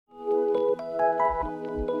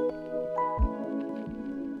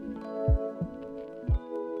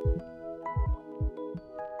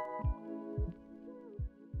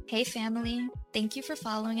Hey family, thank you for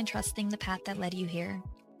following and trusting the path that led you here.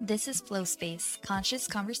 This is Flow Space, Conscious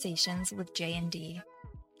Conversations with J&D.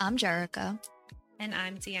 I'm Jerica. And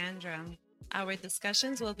I'm Deandra. Our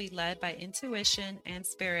discussions will be led by intuition and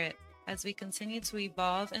spirit as we continue to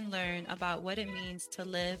evolve and learn about what it means to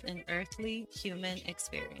live an earthly human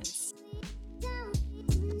experience.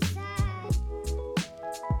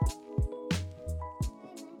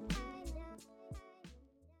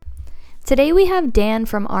 Today we have Dan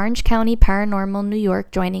from Orange County Paranormal, New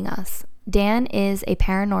York joining us. Dan is a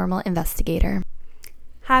paranormal investigator.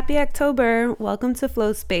 Happy October! Welcome to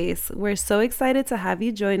Flow Space. We're so excited to have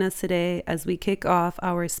you join us today as we kick off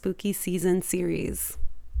our spooky season series.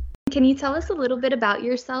 Can you tell us a little bit about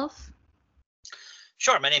yourself?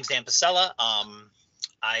 Sure. My name's Dan Pasella.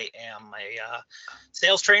 I am a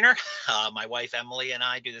sales trainer. My wife Emily and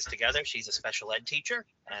I do this together. She's a special ed teacher,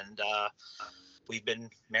 and we've been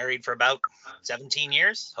married for about 17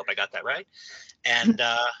 years. Hope I got that right. And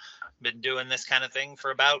been doing this kind of thing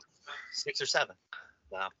for about 6 or 7.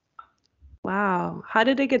 Wow. How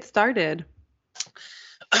did it get started?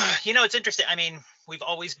 It's interesting. I mean, we've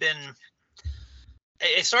always been,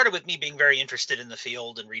 it started with me being very interested in the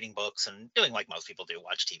field and reading books and doing like most people do,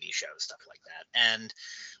 watch TV shows, stuff like that. And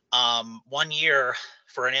one year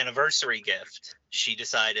for an anniversary gift, she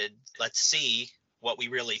decided, let's see what we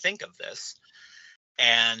really think of this.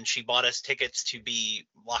 And she bought us tickets to be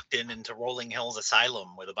locked into Rolling Hills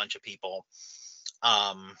Asylum with a bunch of people.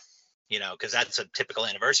 Because that's a typical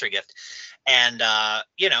anniversary gift. And,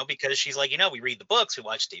 because she's like, we read the books, we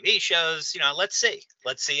watch TV shows, let's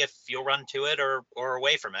see if you'll run to it or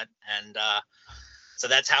away from it. And so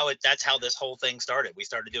that's how this whole thing started. We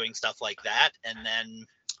started doing stuff like that. And then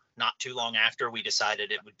not too long after, we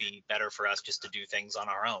decided it would be better for us just to do things on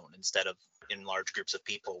our own instead of in large groups of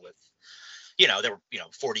people with, there were,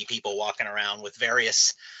 40 people walking around with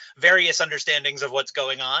various understandings of what's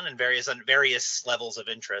going on and various levels of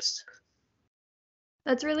interest.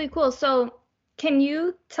 That's really cool. So can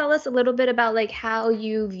you tell us a little bit about like how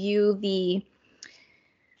you view the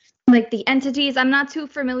entities? I'm not too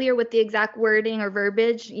familiar with the exact wording or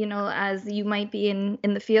verbiage, as you might be in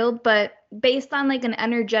the field, but based on like an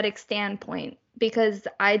energetic standpoint, because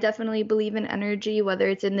I definitely believe in energy, whether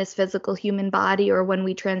it's in this physical human body or when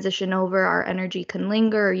we transition over, our energy can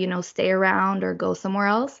linger or, stay around or go somewhere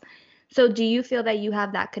else. So do you feel that you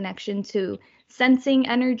have that connection to sensing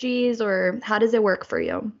energies, or how does it work for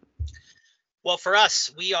you? Well, for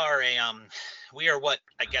us, we are what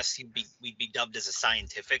I guess we'd be dubbed as a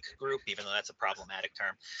scientific group, even though that's a problematic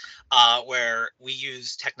term, where we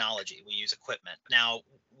use technology, we use equipment. Now,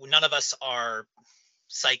 none of us are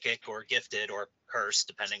psychic or gifted or cursed,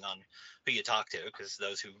 depending on who you talk to, because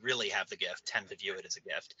those who really have the gift tend to view it as a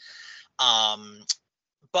gift.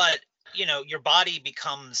 But your body's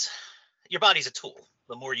a tool.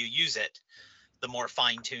 The more you use it, the more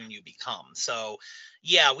fine-tuned you become. So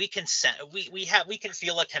yeah, we can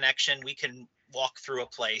feel a connection. We can walk through a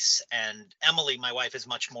place, and Emily, my wife, is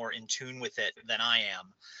much more in tune with it than I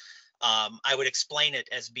am. I would explain it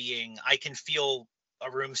as being, I can feel a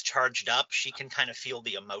room's charged up. She can kind of feel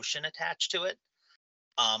the emotion attached to it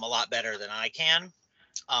a lot better than I can.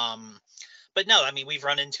 But no, I mean,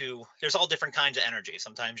 there's all different kinds of energy.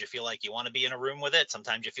 Sometimes you feel like you want to be in a room with it.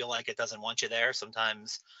 Sometimes you feel like it doesn't want you there.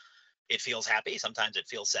 Sometimes it feels happy. Sometimes it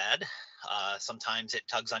feels sad. Sometimes it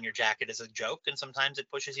tugs on your jacket as a joke, and sometimes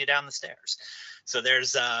it pushes you down the stairs. So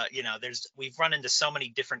we've run into so many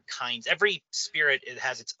different kinds. Every spirit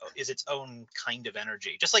is its own kind of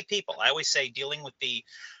energy, just like people. I always say dealing with the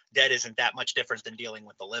dead isn't that much different than dealing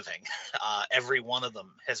with the living. Every one of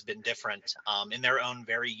them has been different in their own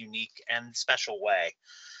very unique and special way.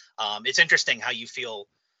 It's interesting how you feel.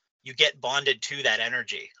 You get bonded to that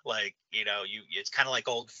energy. Like, it's kind of like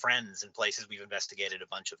old friends in places we've investigated a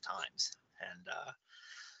bunch of times. And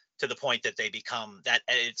to the point that they become that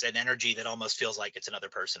it's an energy that almost feels like it's another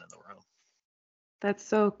person in the room. That's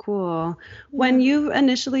so cool. When you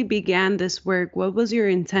initially began this work, what was your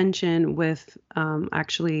intention with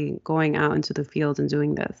actually going out into the field and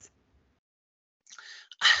doing this?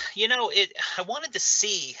 I wanted to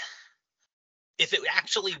see if it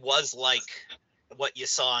actually was like what you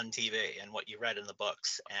saw on TV and what you read in the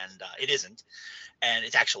books, and it isn't, and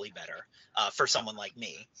it's actually better for someone like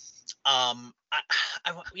me. I'm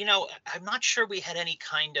not sure we had any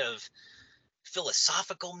kind of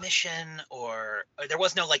philosophical mission, or there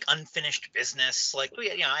was no like unfinished business. Like,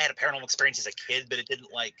 I had a paranormal experience as a kid, but it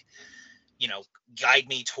didn't like, guide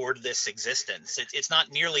me toward this existence. It's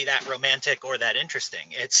not nearly that romantic or that interesting.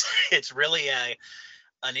 It's really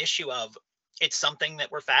an issue of, it's something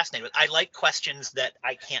that we're fascinated with. I like questions that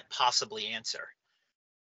I can't possibly answer.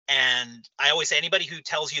 And I always say anybody who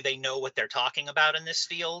tells you they know what they're talking about in this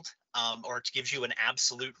field, or gives you an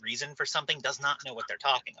absolute reason for something, does not know what they're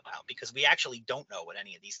talking about, because we actually don't know what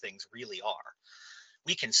any of these things really are.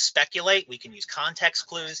 We can speculate, we can use context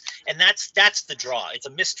clues, and that's the draw. It's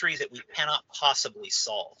a mystery that we cannot possibly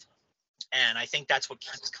solve. And I think that's what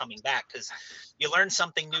keeps coming back, because you learn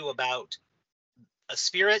something new about a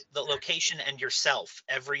spirit, the location, and yourself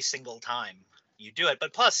every single time you do it.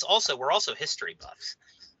 But plus, also, we're also history buffs.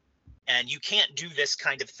 And you can't do this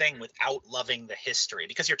kind of thing without loving the history,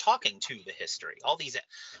 because you're talking to the history. All these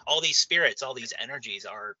spirits, all these energies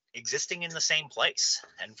are existing in the same place.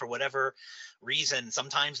 And for whatever reason,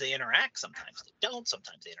 sometimes they interact, sometimes they don't,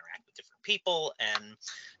 sometimes they interact with different people. And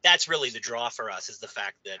that's really the draw for us, is the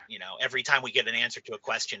fact that, every time we get an answer to a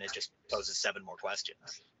question, it just poses 7 more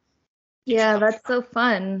questions. Yeah, that's so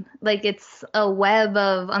fun. Like, it's a web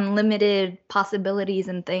of unlimited possibilities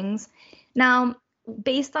and things. Now,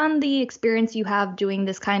 based on the experience you have doing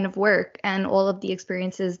this kind of work and all of the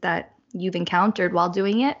experiences that you've encountered while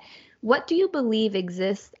doing it, what do you believe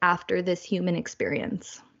exists after this human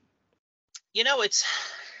experience? It's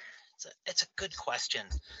a good question.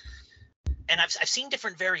 And I've seen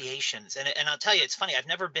different variations, and I'll tell you, it's funny. I've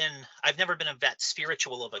never been that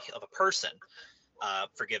spiritual of a person.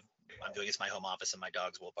 Forgive, I'm doing this in my home office, and my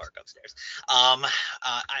dogs will bark upstairs.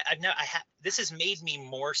 This has made me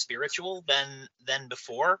more spiritual than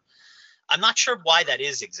before. I'm not sure why that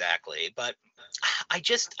is exactly, but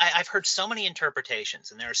I've heard so many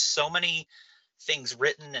interpretations, and there are so many things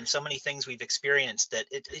written and so many things we've experienced that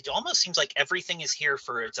it almost seems like everything is here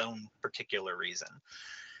for its own particular reason.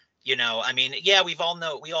 I mean, yeah, we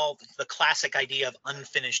all the classic idea of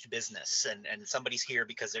unfinished business, and somebody's here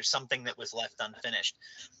because there's something that was left unfinished.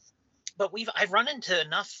 But I've run into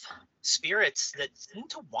enough spirits that seem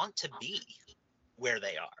to want to be where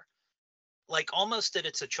they are, like almost that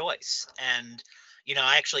it's a choice. And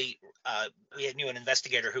I actually we knew an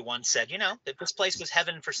investigator who once said, that this place was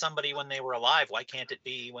heaven for somebody when they were alive. Why can't it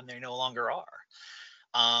be when they no longer are?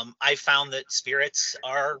 I found that spirits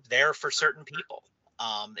are there for certain people.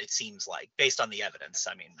 It seems like, based on the evidence.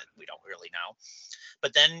 I mean, we don't really know.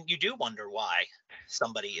 But then you do wonder why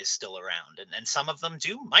somebody is still around. And some of them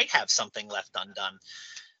might have something left undone.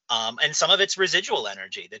 And some of it's residual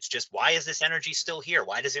energy. That's just, why is this energy still here?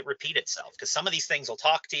 Why does it repeat itself? Because some of these things will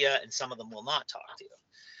talk to you, and some of them will not talk to you.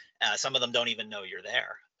 Some of them don't even know you're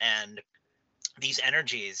there. And these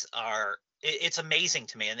energies it's amazing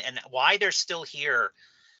to me. And why they're still here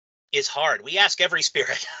is hard. We ask every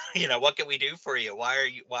spirit, what can we do for you? Why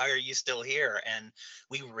are you still here? And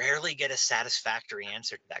we rarely get a satisfactory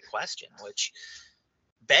answer to that question, which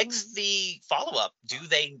begs the follow-up. Do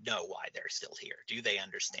they know why they're still here? Do they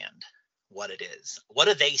understand what it is? What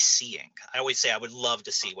are they seeing? I always say I would love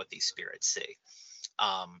to see what these spirits see.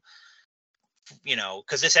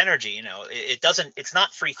 Because this energy, it's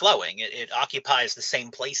not free flowing. It occupies the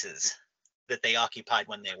same places that they occupied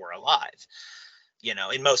when they were alive.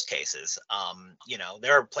 In most cases,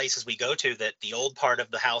 there are places we go to that the old part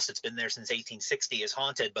of the house that's been there since 1860 is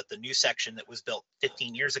haunted, but the new section that was built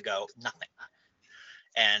 15 years ago, nothing.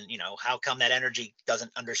 And, how come that energy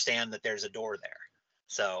doesn't understand that there's a door there?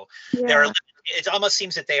 So it almost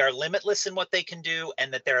seems that they are limitless in what they can do,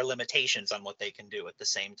 and that there are limitations on what they can do at the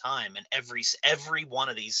same time. And every one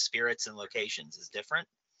of these spirits and locations is different.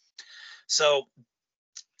 So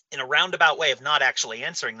in a roundabout way of not actually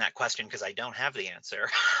answering that question, because I don't have the answer,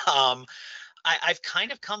 I've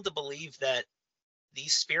kind of come to believe that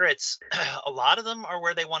these spirits, a lot of them are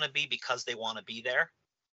where they want to be because they want to be there.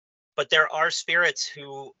 But there are spirits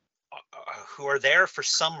who are there for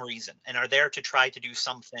some reason, and are there to try to do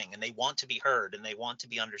something, and they want to be heard, and they want to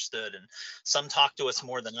be understood, and some talk to us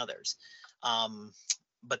more than others.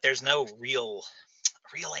 But there's no real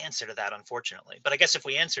answer to that, unfortunately. But I guess if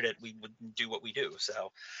we answered it, we would do what we do.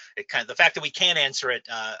 So the fact that we can't answer it,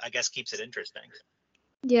 I guess, keeps it interesting.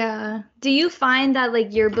 Yeah. Do you find that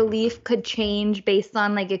like your belief could change based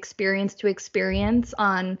on like experience to experience,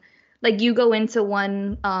 on like you go into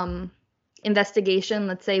one investigation,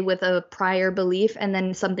 let's say, with a prior belief, and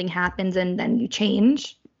then something happens and then you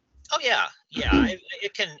change? Oh yeah.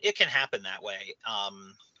 It can happen that way.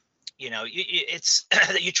 It's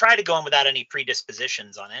you try to go in without any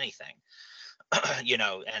predispositions on anything,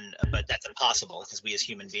 but that's impossible, because we as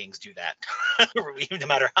human beings do that. No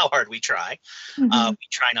matter how hard we try, we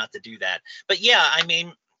try not to do that. But yeah, I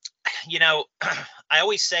mean, I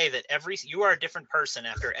always say that you are a different person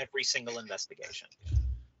after every single investigation.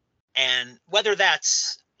 And whether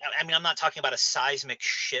that's, I mean, I'm not talking about a seismic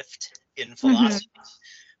shift in philosophy,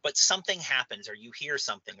 but something happens, or you hear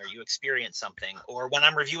something, or you experience something, or when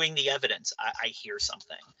I'm reviewing the evidence, I hear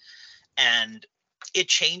something, and it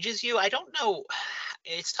changes you. I don't know.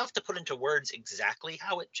 It's tough to put into words exactly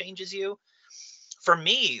how it changes you. For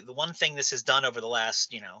me, the one thing this has done over the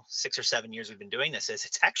last, 6 or 7 years we've been doing this is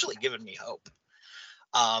it's actually given me hope.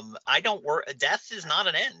 I don't worry. Death is not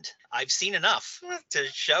an end. I've seen enough to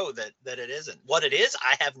show that it isn't. What it is,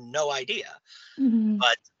 I have no idea.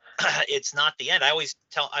 But it's not the end. I always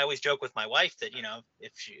joke with my wife that,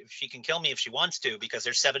 if she can kill me if she wants to, because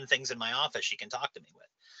there's 7 things in my office she can talk to me with.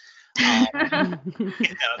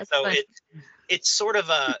 So it's sort of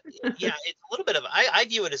it's a little bit of, I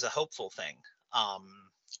view it as a hopeful thing.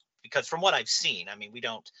 Because from what I've seen, I mean, we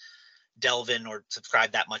don't delve in or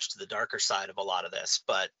subscribe that much to the darker side of a lot of this,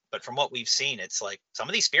 but from what we've seen, it's like some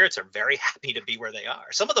of these spirits are very happy to be where they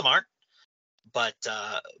are. Some of them aren't, but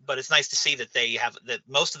it's nice to see that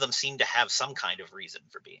most of them seem to have some kind of reason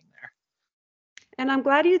for being there. And I'm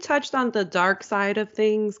glad you touched on the dark side of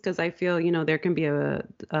things, because I feel, there can be a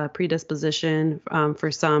predisposition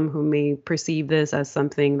for some who may perceive this as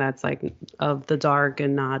something that's like of the dark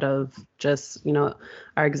and not of just,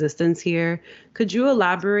 our existence here. Could you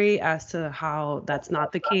elaborate as to how that's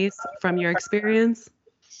not the case from your experience?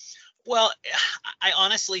 Well, I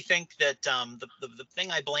honestly think that the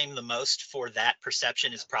thing I blame the most for that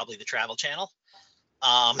perception is probably the Travel Channel.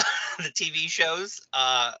 The TV shows,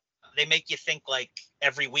 they make you think like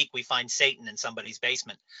every week we find Satan in somebody's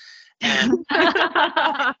basement. And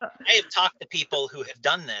I have talked to people who have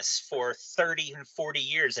done this for 30 and 40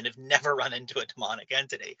 years and have never run into a demonic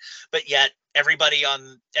entity. But yet everybody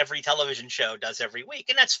on every television show does every week.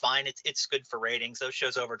 And that's fine. It's good for ratings. Those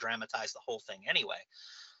shows over dramatize the whole thing anyway.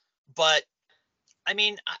 But I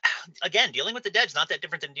mean, again, dealing with the dead is not that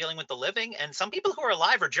different than dealing with the living. And some people who are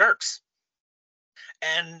alive are jerks.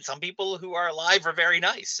 And some people who are alive are very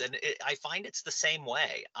nice. And I find it's the same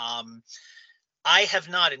way. I have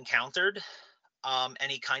not encountered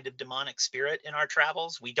any kind of demonic spirit in our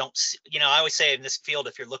travels. We don't see, I always say in this field,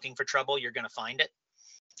 if you're looking for trouble, you're going to find it.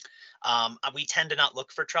 We tend to not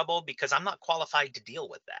look for trouble because I'm not qualified to deal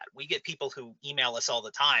with that. We get people who email us all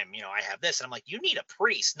the time. I have this. And I'm like, you need a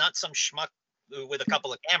priest, not some schmuck with a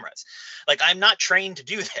couple of cameras. Like, I'm not trained to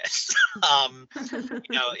do this.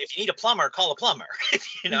 If you need a plumber, call a plumber.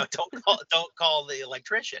 Don't call the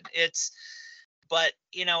electrician. But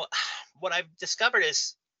what I've discovered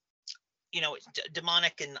is,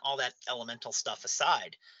 demonic and all that elemental stuff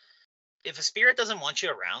aside, if a spirit doesn't want you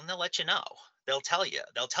around, they'll let you know. They'll tell you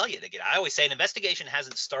to get out. I always say an investigation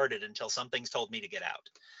hasn't started until something's told me to get out.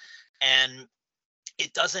 And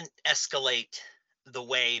it doesn't escalate the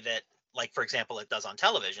way that, like, for example, it does on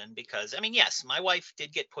television, because, I mean, yes, my wife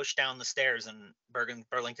did get pushed down the stairs in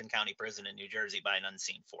Burlington County Prison in New Jersey by an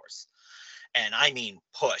unseen force. And I mean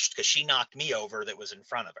pushed, because she knocked me over that was in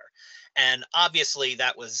front of her. And obviously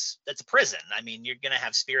that's a prison. I mean, you're going to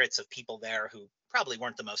have spirits of people there who probably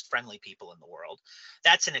weren't the most friendly people in the world.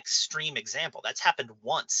 That's an extreme example. That's happened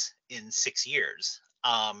once in 6 years.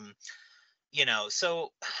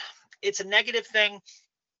 So it's a negative thing.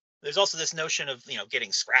 There's also this notion of,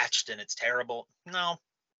 getting scratched and it's terrible. No,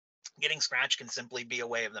 getting scratched can simply be a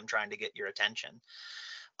way of them trying to get your attention.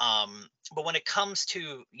 But when it comes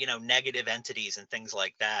to, negative entities and things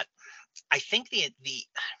like that, I think the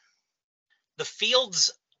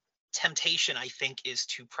field's temptation, I think, is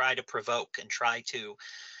to try to provoke and try to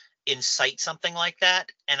incite something like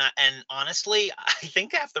that. And honestly, I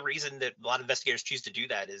think half the reason that a lot of investigators choose to do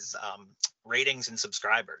that is ratings and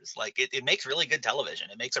subscribers. Like, it makes really good television.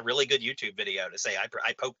 It makes a really good YouTube video to say,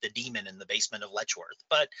 I poked the demon in the basement of Letchworth.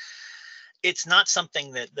 But it's not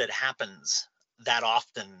something that happens that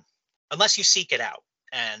often unless you seek it out.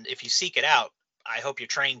 And if you seek it out, I hope you're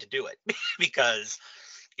trained to do it because,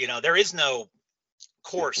 there is no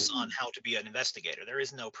course on how to be an investigator. There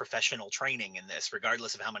is no professional training in this,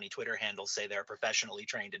 regardless of how many Twitter handles say they're a professionally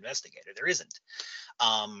trained investigator. There isn't.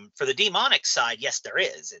 For the demonic side, yes, there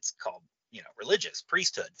is. It's called, religious,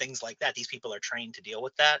 priesthood, things like that. These people are trained to deal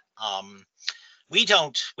with that. We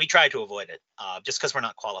try to avoid it just because we're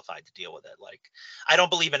not qualified to deal with it. Like, I don't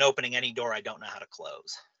believe in opening any door I don't know how to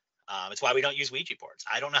close. It's why we don't use Ouija boards.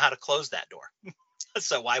 I don't know how to close that door.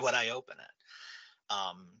 So why would I open it?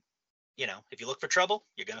 If you look for trouble,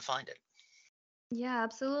 you're going to find it. Yeah,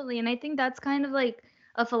 absolutely. And I think that's kind of like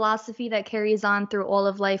a philosophy that carries on through all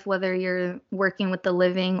of life, whether you're working with the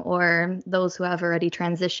living or those who have already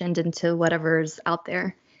transitioned into whatever's out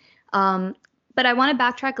there. But I want to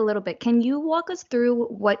backtrack a little bit. Can you walk us through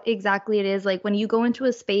what exactly it is? Like, when you go into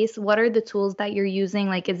a space, what are the tools that you're using?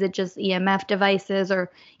 Like, is it just EMF devices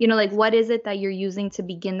or, what is it that you're using to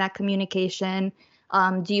begin that communication?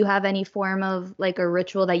 Do you have any form of like a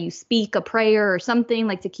ritual that you speak, a prayer or something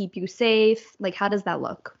like to keep you safe? Like, how does that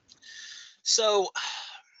look? So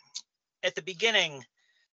at the beginning,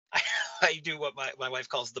 I do what my wife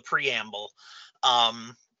calls the preamble.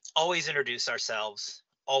 Always introduce ourselves,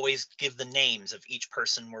 always give the names of each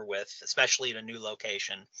person we're with, especially at a new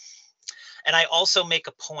location. And I also make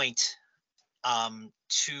a point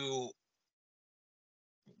to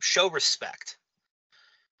show respect.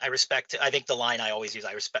 I think the line I always use,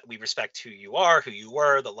 we respect who you are, who you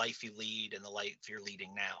were, the life you lead, and the life you're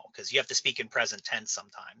leading now. Because you have to speak in present tense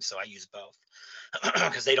sometimes. So I use both.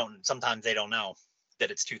 Because sometimes they don't know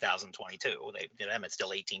that it's 2022. To them, it's still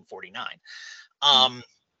 1849.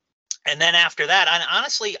 And then after that, and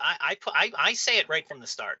honestly, I say it right from the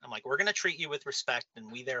start. I'm like, we're going to treat you with respect,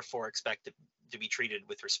 and we therefore expect to be treated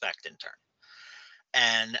with respect in turn.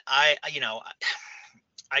 And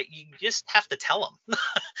you just have to tell them,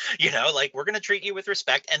 like, we're going to treat you with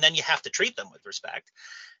respect, and then you have to treat them with respect.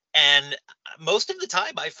 And most of the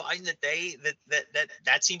time I find that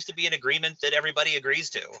that seems to be an agreement that everybody agrees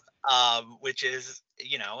to, which is,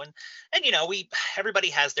 everybody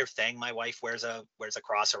has their thing. My wife wears a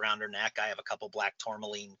cross around her neck. I have a couple black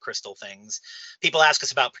tourmaline crystal things. People ask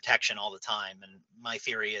us about protection all the time. And my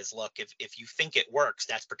theory is, look, if you think it works,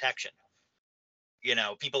 that's protection.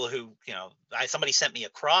 People who, somebody sent me a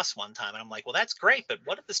cross one time, and I'm like, well, that's great, but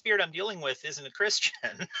what if the spirit I'm dealing with isn't a Christian?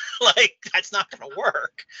 Like, that's not going to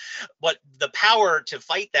work. But the power to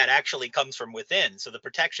fight that actually comes from within. So the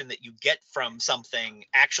protection that you get from something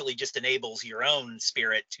actually just enables your own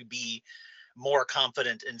spirit to be more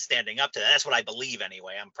confident in standing up to that. That's what I believe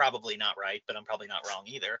anyway. I'm probably not right, but I'm probably not wrong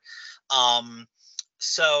either.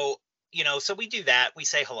 So we do that. We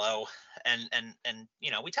say hello, and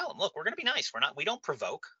we tell them, look, we're going to be nice. We don't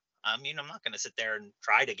provoke. I'm not going to sit there and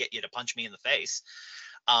try to get you to punch me in the face.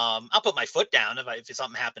 I'll put my foot down if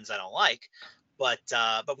something happens I don't like, but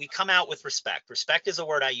we come out with respect. Respect is a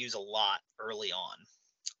word I use a lot early on.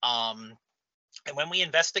 And when we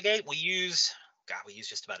investigate, we use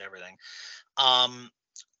just about everything.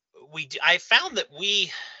 I found that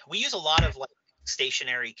we use a lot of, like,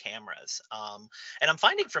 stationary cameras, and I'm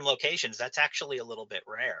finding from locations that's actually a little bit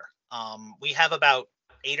rare. We have about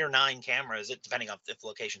 8 or 9 cameras, depending on if the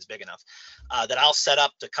location's big enough, that I'll set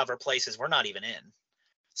up to cover places we're not even in.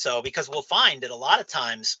 So, because we'll find that a lot of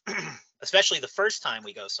times, especially the first time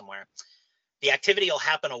we go somewhere, the activity will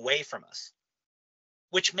happen away from us,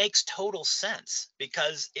 which makes total sense,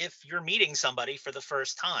 because if you're meeting somebody for the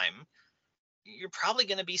first time, you're probably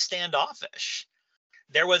going to be standoffish.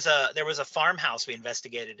 There was a farmhouse we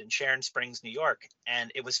investigated in Sharon Springs, New York,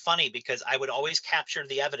 and it was funny because I would always capture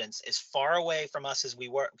the evidence as far away from us as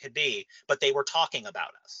we could be, but they were talking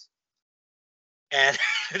about us, and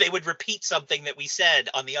they would repeat something that we said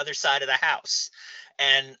on the other side of the house,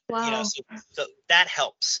 and Wow. so that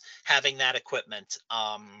helps, having that equipment,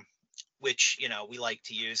 which we like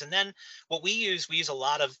to use. And then what we use a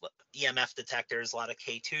lot of EMF detectors, a lot of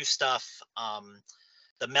K2 stuff.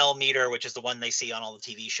 The Mel meter, which is the one they see on all the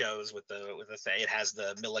TV shows it has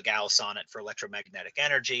the milligauss on it for electromagnetic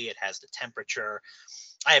energy. It has the temperature.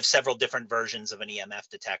 I have several different versions of an EMF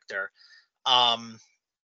detector. And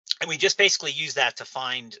we just basically use that to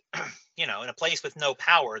find, in a place with no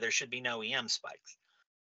power, there should be no EM spikes.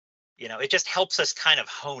 It just helps us kind of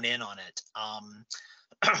hone in on it.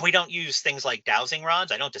 We don't use things like dowsing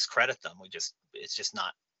rods. I don't discredit them. It's just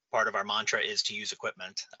not part of our mantra is to use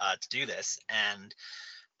equipment to do this. And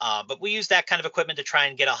but we use that kind of equipment to try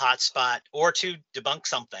and get a hot spot or to debunk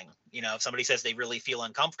something. If somebody says they really feel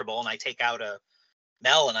uncomfortable, and I take out a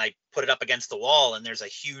Mel and I put it up against the wall, and there's a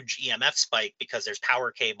huge EMF spike because there's power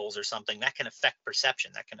cables or something, that can affect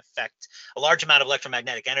perception. That can affect a large amount of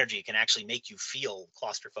electromagnetic energy, can actually make you feel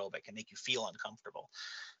claustrophobic and make you feel uncomfortable.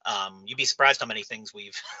 You'd be surprised how many things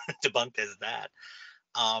we've debunked as that.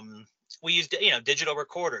 We use, digital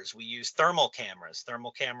recorders. We use thermal cameras,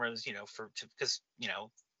 because,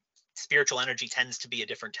 spiritual energy tends to be a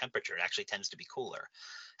different temperature. It actually tends to be cooler,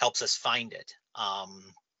 helps us find it.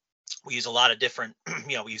 We use a lot of different,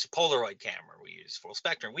 we use a Polaroid camera, we use full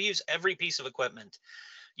spectrum, we use every piece of equipment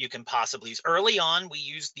you can possibly use. Early on, we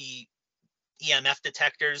used the EMF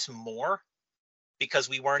detectors more because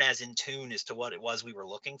we weren't as in tune as to what it was we were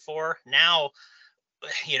looking for. Now,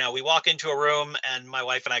 we walk into a room and my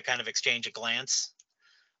wife and I kind of exchange a glance.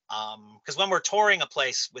 Because when we're touring a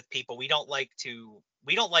place with people, we don't like to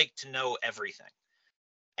know everything.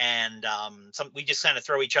 And we just kind of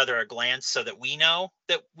throw each other a glance so that we know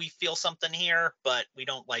that we feel something here, but we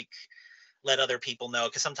don't let other people know,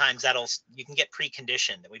 because sometimes you can get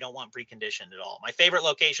preconditioned, and we don't want preconditioned at all. My favorite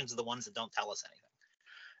locations are the ones that don't tell us anything.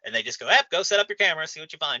 and they just go set up your camera, see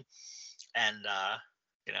what you find. And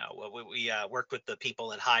we worked with the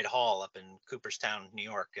people at Hyde Hall up in Cooperstown, New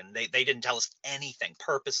York, and they didn't tell us anything,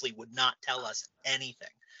 purposely would not tell us anything.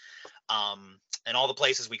 And all the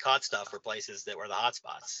places we caught stuff were places that were the hot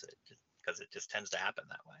spots, because it just tends to happen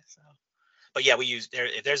that way. So, but yeah,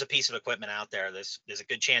 if there's a piece of equipment out there, there's a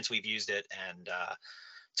good chance we've used it, and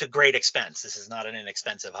to great expense. This is not an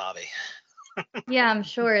inexpensive hobby. Yeah, I'm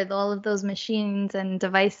sure all of those machines and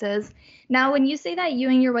devices. Now, when you say that you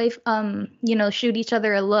and your wife, shoot each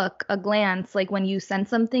other a glance, like when you sense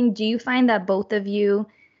something, do you find that both of you,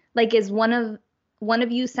 like, is one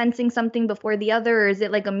of you sensing something before the other, or is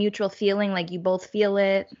it like a mutual feeling, like you both feel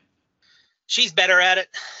it? She's better at it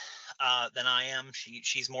than I am.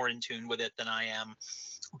 She's more in tune with it than I am,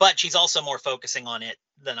 but she's also more focusing on it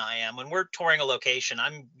than I am. When we're touring a location,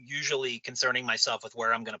 I'm usually concerning myself with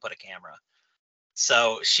where I'm going to put a camera.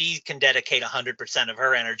 So she can dedicate 100% of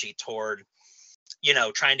her energy toward,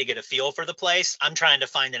 trying to get a feel for the place. I'm trying to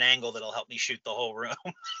find an angle that'll help me shoot the whole room.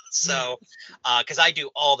 So, because I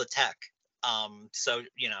do all the tech. So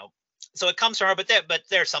it comes from her, but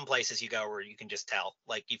there are some places you go where you can just tell,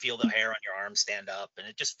 like you feel the hair on your arm stand up, and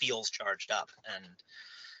it just feels charged up. And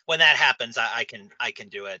when that happens, I can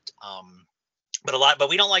do it. But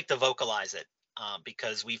we don't like to vocalize it.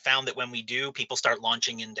 Because we found that when we do, people start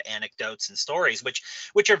launching into anecdotes and stories,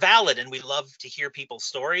 which are valid, and we love to hear people's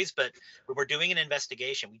stories. But when we're doing an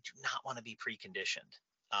investigation, we do not want to be preconditioned.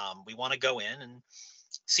 We want to go in and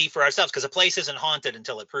see for ourselves, because a place isn't haunted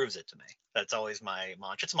until it proves it to me. That's always my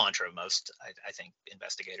mantra. It's a mantra of most, I think,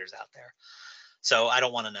 investigators out there. So I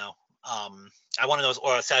don't want to know. I want to know,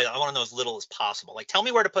 or I want to know as little as possible. Like, tell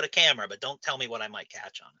me where to put a camera, but don't tell me what I might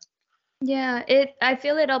catch on it. Yeah, I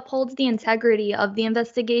feel it upholds the integrity of the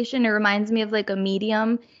investigation. It reminds me of like a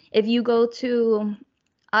medium. If you go to,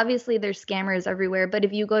 obviously there's scammers everywhere, but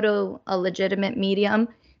if you go to a legitimate medium,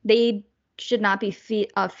 they should not be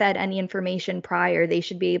fed any information prior. They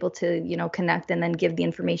should be able to, connect and then give the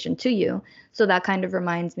information to you. So that kind of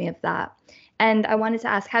reminds me of that. And I wanted to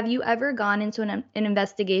ask, have you ever gone into an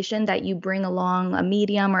investigation that you bring along a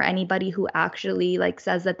medium or anybody who actually like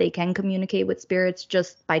says that they can communicate with spirits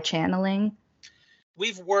just by channeling?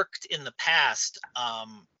 We've worked in the past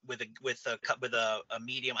with a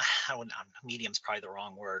medium. I don't know, medium's probably the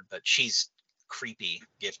wrong word, but she's creepy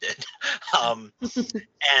gifted. And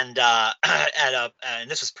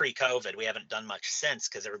and this was pre-COVID. We haven't done much since,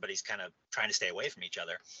 because everybody's kind of trying to stay away from each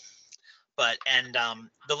other. But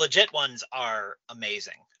the legit ones are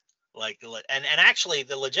amazing. And actually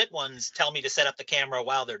the legit ones tell me to set up the camera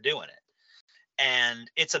while they're doing it. And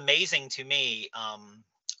it's amazing to me.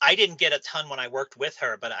 I didn't get a ton when I worked with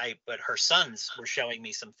her, but her sons were showing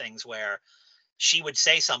me some things where she would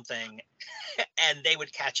say something and they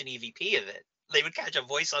would catch an EVP of it. They would catch a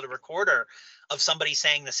voice on a recorder of somebody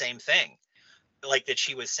saying the same thing, like that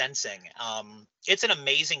she was sensing. It's an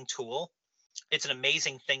amazing tool. It's an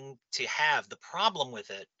amazing thing to have. The problem with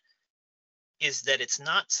it is that it's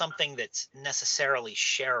not something that's necessarily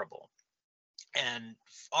shareable. And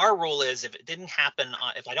our rule is, if it didn't happen,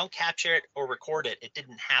 if I don't capture it or record it, it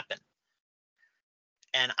didn't happen.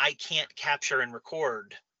 And I can't capture and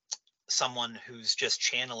record someone who's just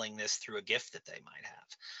channeling this through a gift that they might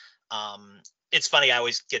have. It's funny. I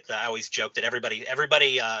always joke that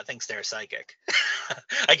everybody thinks they're a psychic.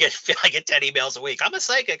 I get 10 emails a week. I'm a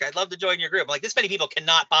psychic. I'd love to join your group. Like, this many people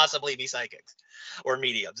cannot possibly be psychics or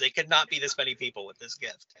mediums. They could not be this many people with this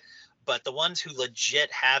gift. But the ones who legit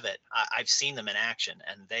have it, I've seen them in action,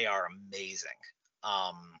 and they are amazing.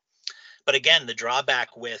 But again, the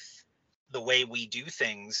drawback with the way we do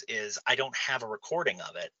things is I don't have a recording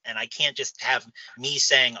of it, and I can't just have me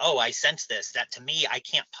saying, oh, I sense this. That, to me, I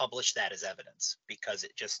can't publish that as evidence, because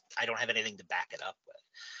I don't have anything to back it up with.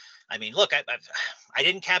 I mean, look, I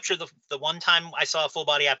didn't capture the one time I saw a full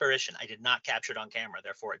body apparition. I did not capture it on camera.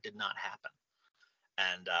 Therefore, it did not happen.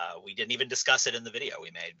 And we didn't even discuss it in the video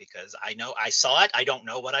we made, because I know I saw it. I don't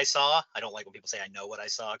know what I saw. I don't like when people say I know what I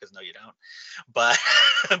saw, because no, you don't. But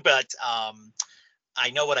I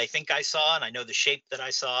know what I think I saw, and I know the shape that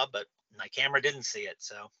I saw, but my camera didn't see it,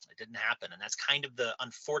 so it didn't happen. And that's kind of the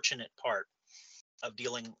unfortunate part of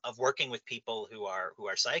working with people who are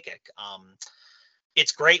psychic.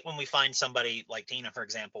 It's great when we find somebody like Tina, for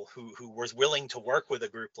example, who was willing to work with a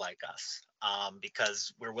group like us,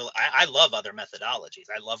 because I love other methodologies.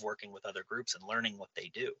 I love working with other groups and learning what they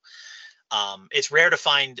do. It's rare to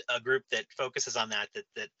find a group that focuses on that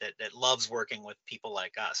loves working with people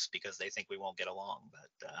like us, because they think we won't get along,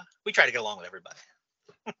 but we try to get along with everybody.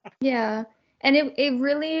 Yeah. And it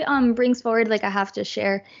really brings forward, like, I have to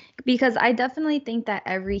share, because I definitely think that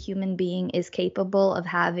every human being is capable of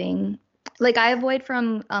having, like, I avoid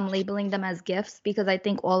from labeling them as gifts, because I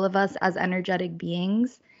think all of us as energetic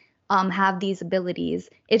beings have these abilities.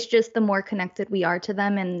 It's just the more connected we are to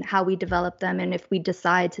them and how we develop them, and if we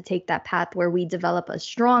decide to take that path where we develop a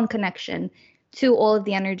strong connection to all of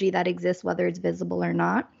the energy that exists, whether it's visible or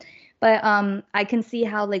not. But I can see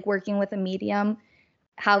how, like, working with a medium,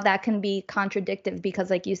 how that can be contradictive,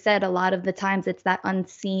 because like you said, a lot of the times it's that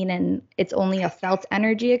unseen and it's only a felt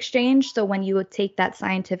energy exchange. So when you would take that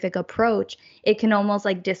scientific approach, it can almost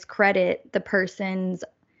like discredit the person's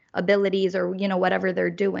abilities or, you know, whatever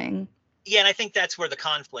they're doing. Yeah, and I think that's where the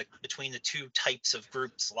conflict between the two types of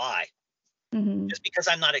groups lie. Mm-hmm. Just because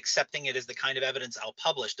I'm not accepting it as the kind of evidence I'll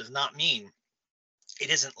publish does not mean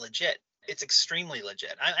it isn't legit. It's extremely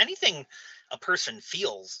legit. Anything a person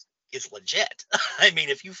feels is legit. I mean,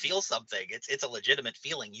 if you feel something, it's a legitimate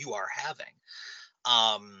feeling you are having.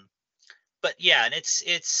 But yeah, and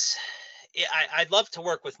I'd love to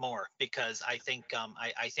work with more, because I think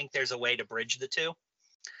I think there's a way to bridge the two.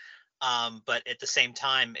 But at the same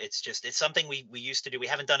time, it's something we used to do. We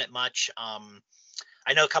haven't done it much.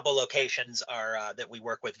 I know a couple of locations are that we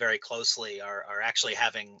work with very closely are actually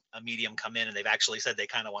having a medium come in, and they've actually said they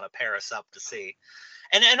kind of want to pair us up to see.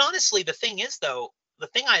 And honestly, the thing is, though, the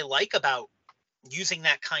thing I like about using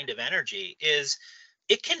that kind of energy is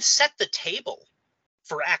it can set the table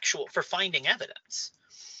for finding evidence.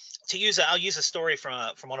 I'll use a story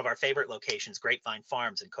from one of our favorite locations, Grapevine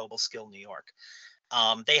Farms in Cobleskill, New York.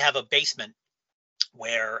 They have a basement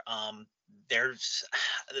where there's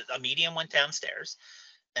a medium went downstairs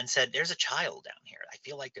and said, "There's a child down here. I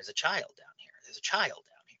feel like there's a child down here. There's a child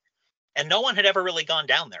down here." And no one had ever really gone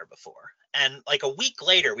down there before. And like a week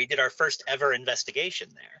later, we did our first ever investigation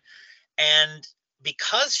there. And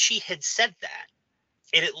because she had said that,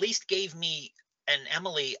 it at least gave me and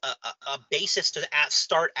Emily a basis to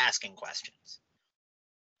start asking questions.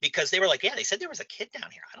 Because they were like, "Yeah, they said there was a kid down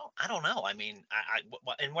here. I don't know. I mean,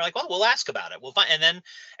 and we're like, well, we'll ask about it. We'll find." And then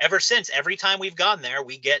ever since, every time we've gone there,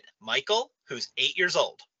 we get Michael, who's 8 years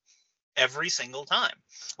old, every single time.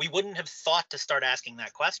 We wouldn't have thought to start asking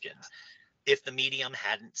that question if the medium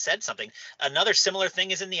hadn't said something. Another similar thing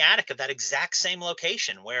is in the attic of that exact same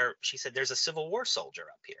location, where she said there's a Civil War soldier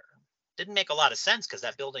up here. Didn't make a lot of sense because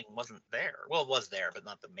that building wasn't there. Well, it was there, but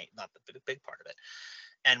not the big part of it.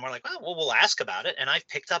 And we're like, well, we'll ask about it. And I've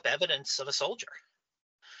picked up evidence of a soldier.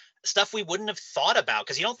 Stuff we wouldn't have thought about,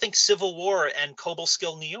 because you don't think Civil War and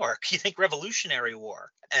Cobleskill, New York. You think Revolutionary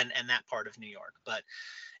War and that part of New York. But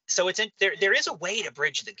so there is a way to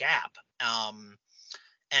bridge the gap.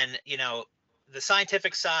 And, you know, the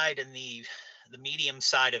scientific side and the medium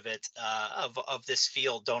side of it, of this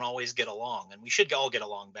field, don't always get along. And we should all get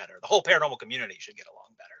along better. The whole paranormal community should get along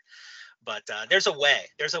better. But there's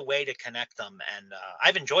a way to connect them, and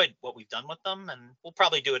I've enjoyed what we've done with them, and we'll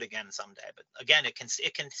probably do it again someday. But again, it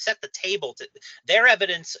can set the table to their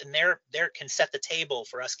evidence, and their can set the table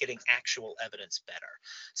for us getting actual evidence better.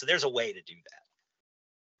 So there's a way to do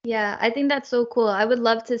that. Yeah, I think that's so cool. I would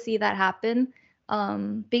love to see that happen,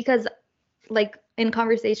 because like in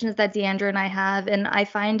conversations that Deandra and I have, and I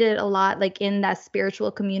find it a lot like in that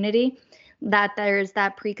spiritual community, that there's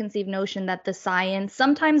that preconceived notion that the science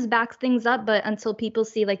sometimes backs things up, but until people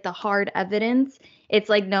see like the hard evidence, it's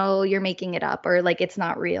like, no, you're making it up, or like it's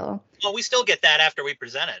not real. Well, we still get that after we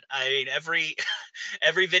present it. I mean,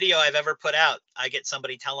 every video I've ever put out, I get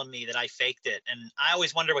somebody telling me that I faked it, and I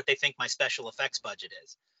always wonder what they think my special effects budget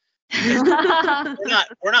is.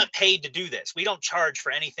 We're not paid to do this. We don't charge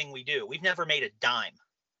for anything we do. We've never made a dime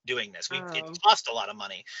doing this. It cost a lot of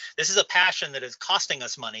money. This is a passion that is costing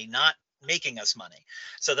us money, not making us money.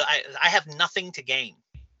 So that I have nothing to gain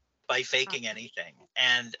by faking anything.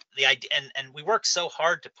 And the idea, and we work so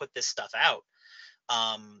hard to put this stuff out,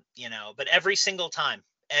 you know, but every single time,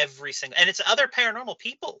 and it's other paranormal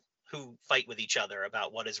people who fight with each other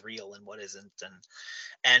about what is real and what isn't.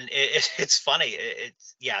 And it's funny.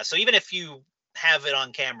 Yeah. So even if you have it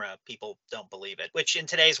on camera, people don't believe it, which in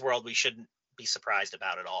today's world, we shouldn't be surprised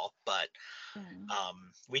about it all. But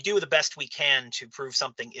we do the best we can to prove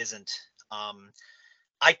something isn't.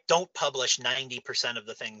 I don't publish 90% of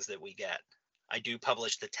the things that we get. I do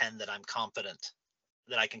publish the 10 that I'm confident,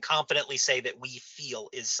 that I can confidently say that we feel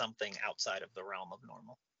is something outside of the realm of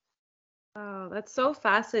normal. Oh, that's so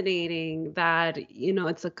fascinating that, you know,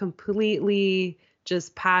 it's a completely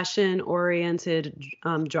just passion-oriented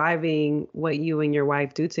driving what you and your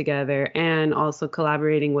wife do together, and also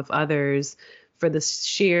collaborating with others for the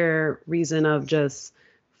sheer reason of just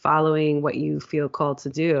following what you feel called to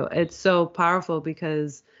do. It's so powerful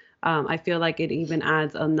because I feel like it even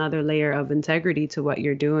adds another layer of integrity to what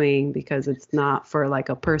you're doing because it's not for like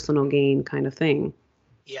a personal gain kind of thing.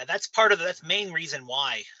 Yeah, that's the main reason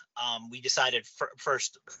why we decided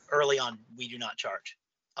first early on we do not charge.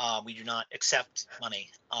 We do not accept money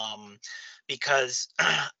because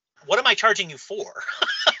what am I charging you for?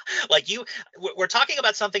 Like we're talking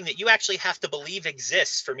about something that you actually have to believe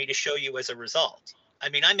exists for me to show you as a result. I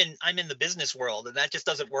mean, I'm in the business world, and that just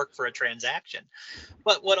doesn't work for a transaction.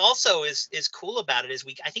 But what also is cool about it is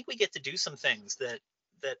I think we get to do some things that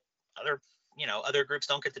other other groups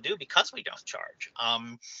don't get to do because we don't charge.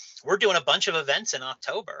 We're doing a bunch of events in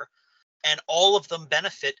October, and all of them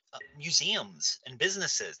benefit museums and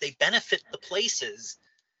businesses. They benefit the places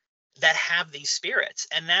that have these spirits,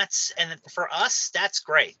 and for us that's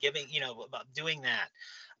great. About doing that,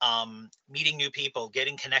 meeting new people,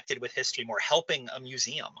 getting connected with history more, helping a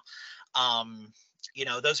museum.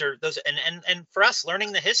 Those and for us,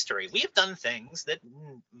 learning the history, we have done things that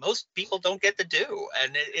most people don't get to do,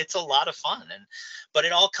 and it's a lot of fun. But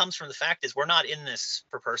it all comes from the fact is we're not in this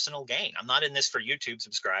for personal gain. I'm not in this for YouTube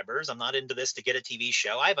subscribers. I'm not into this to get a TV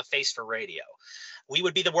show. I have a face for radio. We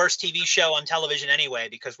would be the worst TV show on television anyway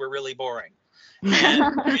because we're really boring.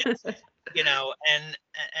 And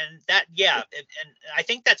and that, yeah, and I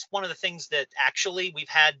think that's one of the things that actually we've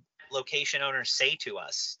had location owners say to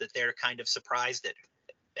us, that they're kind of surprised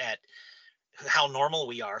at how normal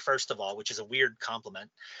we are, first of all, which is a weird compliment,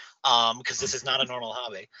 because this is not a normal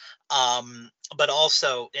hobby, but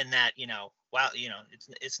also in that, wow,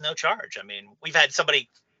 it's no charge. I mean, we've had somebody,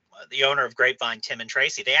 the owner of Grapevine, Tim and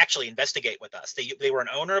Tracy, they actually investigate with us. They were an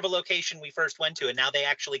owner of a location we first went to, and now they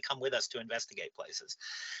actually come with us to investigate places.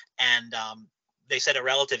 And they said a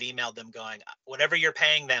relative emailed them going, whatever you're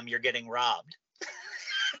paying them, you're getting robbed.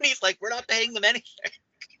 And he's like, we're not paying them anything.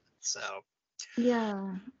 So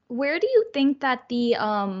Yeah. Where do you think that the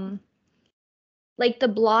like the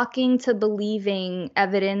blocking to believing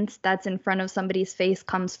evidence that's in front of somebody's face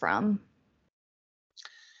comes from?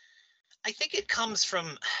 I think it comes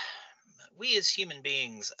from, we as human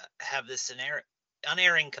beings have this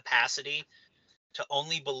unerring capacity to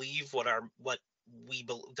only believe what we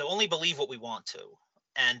want to,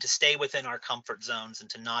 and to stay within our comfort zones and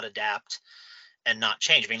to not adapt and not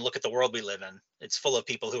change. I mean, look at the world we live in. It's full of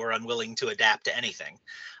people who are unwilling to adapt to anything.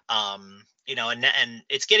 And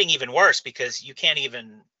it's getting even worse because you can't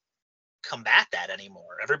even combat that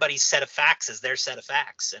anymore. Everybody's set of facts is their set of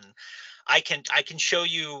facts. And I can show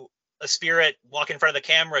you a spirit walk in front of the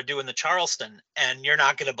camera doing the Charleston, and you're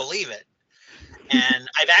not going to believe it. And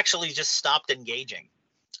I've actually just stopped engaging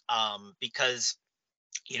because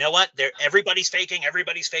you know what? Everybody's faking.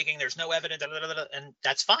 There's no evidence, and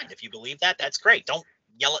that's fine. If you believe that, that's great. Don't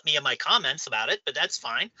yell at me in my comments about it, but that's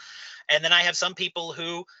fine. And then I have some people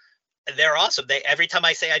who, they're awesome. Every time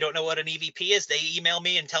I say I don't know what an EVP is, they email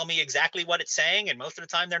me and tell me exactly what it's saying. And most of the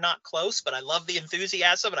time they're not close, but I love the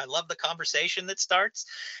enthusiasm and I love the conversation that starts,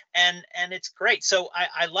 and it's great. So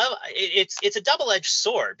I love it. It's a double-edged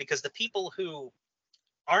sword, because the people who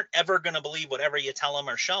aren't ever going to believe whatever you tell them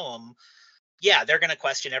or show them, yeah, they're going to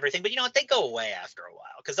question everything, but you know what? They go away after a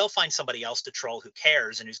while because they'll find somebody else to troll who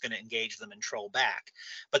cares and who's going to engage them and troll back.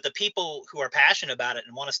 But the people who are passionate about it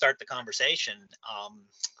and want to start the conversation,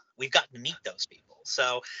 we've gotten to meet those people.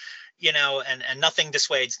 So, and nothing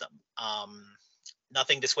dissuades them.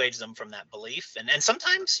 Nothing dissuades them from that belief. And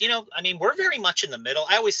sometimes, I mean, we're very much in the middle.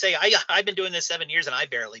 I always say I've been doing this 7 years and I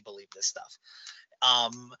barely believe this stuff.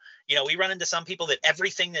 We run into some people that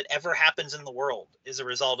everything that ever happens in the world is a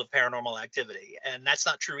result of paranormal activity, and that's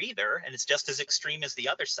not true either. And it's just as extreme as the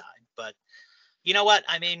other side. But you know what?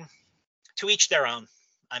 I mean, to each their own.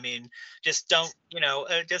 I mean, just don't,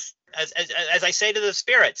 just as I say to the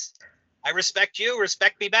spirits, I respect you,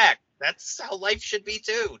 respect me back. That's how life should be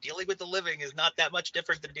too. Dealing with the living is not that much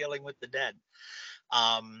different than dealing with the dead.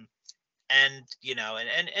 And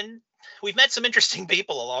we've met some interesting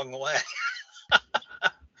people along the way.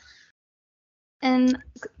 And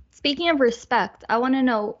speaking of respect, I want to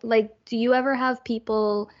know, do you ever have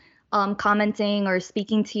people commenting or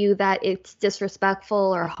speaking to you that it's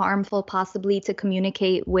disrespectful or harmful possibly to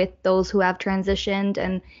communicate with those who have transitioned?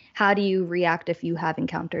 And how do you react if you have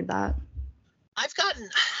encountered that? I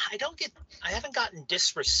haven't gotten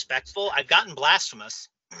disrespectful. I've gotten blasphemous.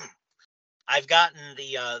 I've gotten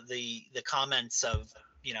the comments of,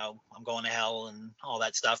 I'm going to hell and all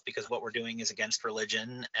that stuff because what we're doing is against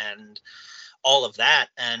religion and all of that.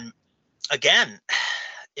 And again,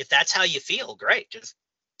 if that's how you feel, great. Just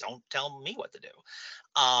don't tell me what to do.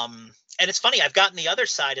 And it's funny, I've gotten the other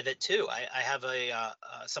side of it too. I have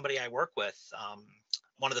somebody I work with,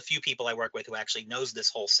 one of the few people I work with who actually knows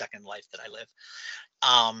this whole second life that I live.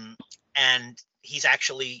 And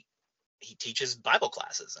he teaches Bible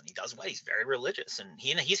classes, and he does well. He's very religious, and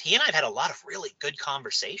he and I have had a lot of really good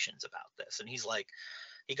conversations about this. And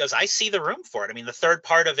he goes, I see the room for it. I mean, the third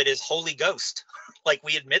part of it is Holy Ghost. Like,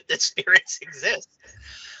 we admit that spirits exist.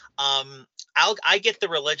 I get the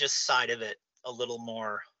religious side of it a little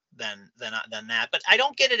more than that, but I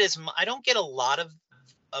don't get it I don't get a lot of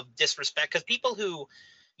disrespect, because people who,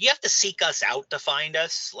 you have to seek us out to find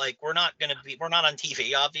us. Like, we're not on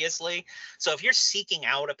TV, obviously. So if you're seeking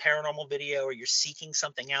out a paranormal video, or you're seeking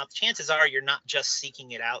something out, chances are you're not just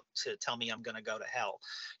seeking it out to tell me I'm going to go to hell.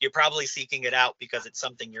 You're probably seeking it out because it's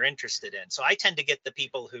something you're interested in. So I tend to get the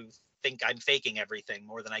people who think I'm faking everything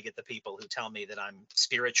more than I get the people who tell me that I'm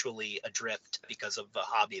spiritually adrift because of a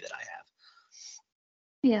hobby that I have.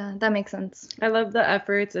 Yeah, that makes sense. I love the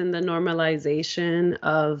efforts and the normalization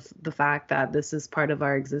of the fact that this is part of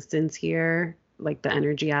our existence here, like the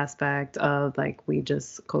energy aspect of, like, we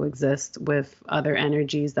just coexist with other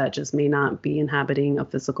energies that just may not be inhabiting a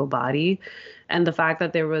physical body. And the fact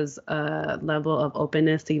that there was a level of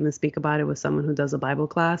openness to even speak about it with someone who does a Bible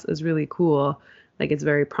class is really cool. Like, it's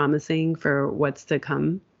very promising for what's to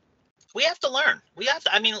come. We have to learn.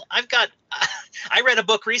 I mean, I read a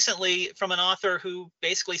book recently from an author who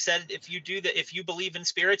basically said, if you believe in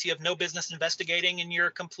spirits, you have no business investigating, and you're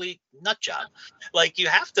a complete nut job. Like, you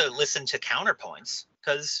have to listen to counterpoints,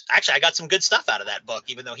 because actually I got some good stuff out of that book,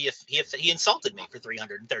 even though he insulted me for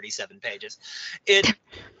 337 pages. It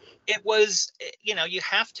was, you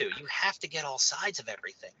have to get all sides of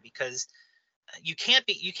everything, because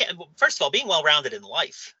first of all, being well-rounded in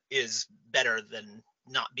life is better than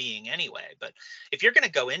not being anyway. But if you're going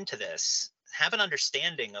to go into this, have an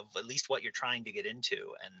understanding of at least what you're trying to get into.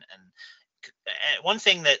 And one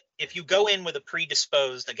thing, that if you go in with a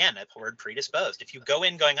predisposed, again, that word predisposed, if you go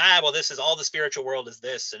in going, well, this is all, the spiritual world is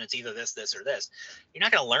this, and it's either this, or this, you're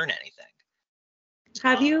not going to learn anything.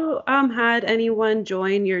 Have you had anyone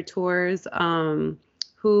join your tours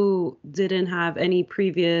who didn't have any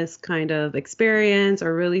previous kind of experience,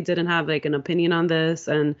 or really didn't have like an opinion on this,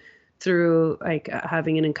 and through like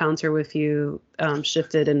having an encounter with you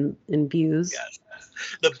shifted in views? Yes.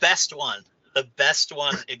 The best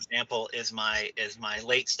one example is my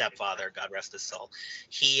late stepfather, God rest his soul.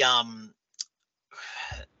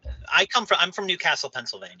 I'm from Newcastle,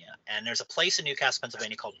 Pennsylvania, and there's a place in Newcastle,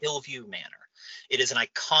 Pennsylvania called Hillview Manor. It is an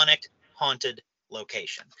iconic haunted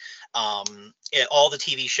location. All the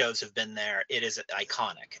TV shows have been there. It is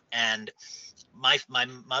iconic. And my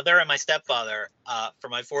mother and my stepfather, for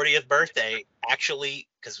my 40th birthday, actually,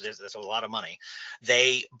 because there's a lot of money,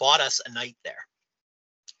 they bought us a night there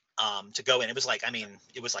to go in. It was like $1,000.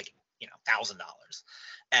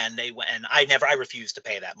 And I refused to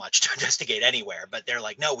pay that much to investigate anywhere, but they're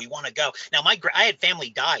like, no, we want to go. Now, I had family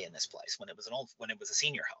die in this place when it was a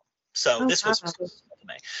senior home. So this was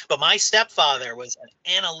me. But my stepfather was an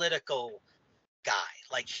analytical guy.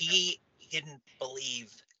 Like, he didn't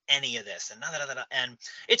believe any of this, and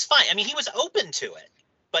it's fine. I mean, he was open to it,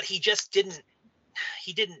 but he just didn't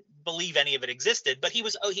believe any of it existed. But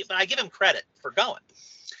but I give him credit for going.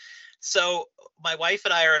 So my wife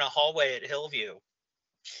and I are in a hallway at Hillview.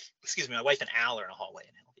 Excuse me, my wife and Al are in a hallway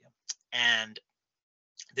in Hillview, and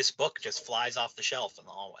this book just flies off the shelf in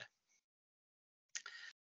the hallway.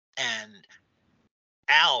 And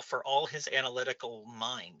Al, for all his analytical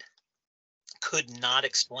mind, could not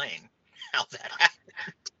explain how that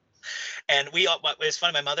happened. And it's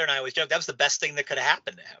funny, my mother and I always joke, that was the best thing that could have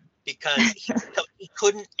happened to him, because he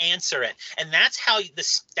couldn't answer it. And that's how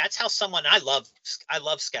someone, I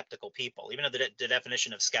love skeptical people, even though the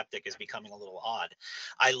definition of skeptic is becoming a little odd.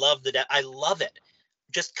 I love it.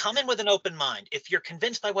 Just come in with an open mind. If you're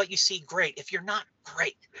convinced by what you see, great. If you're not,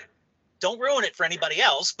 great. Don't ruin it for anybody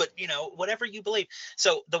else, but whatever you believe.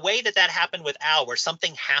 So the way that happened with Al, where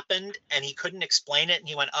something happened and he couldn't explain it, and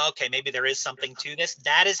he went, okay, maybe there is something to this.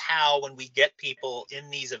 That is how, when we get people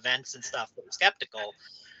in these events and stuff that are skeptical,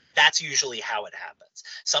 that's usually how it happens.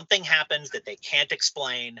 Something happens that they can't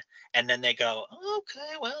explain, and then they go,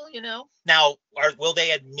 okay, well, Now, will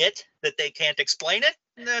they admit that they can't explain it?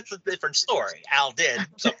 That's a different story. Al did.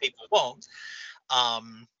 Some people won't.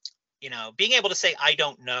 Being able to say, I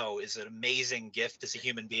don't know, is an amazing gift as a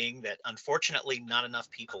human being that unfortunately not enough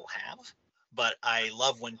people have. But I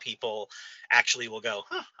love when people actually will go,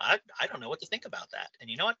 I don't know what to think about that. And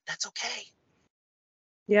you know what? That's okay.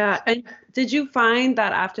 Yeah. And did you find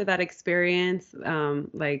that after that experience,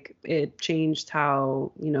 like it changed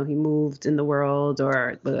how, he moved in the world,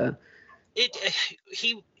 or it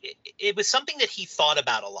was something that he thought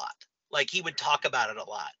about a lot. Like, he would talk about it a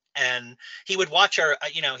lot. And he would watch our,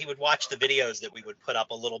 he would watch the videos that we would put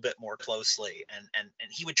up a little bit more closely, and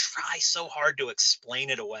he would try so hard to explain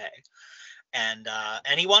it away. And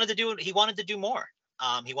he wanted to do more. He wanted to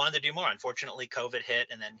do more. Unfortunately, COVID hit,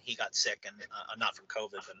 and then he got sick, and not from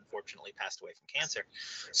COVID, but unfortunately passed away from cancer.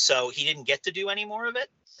 So he didn't get to do any more of it.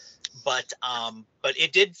 But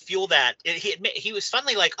it did fuel that. He was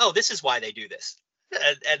finally like, oh, this is why they do this,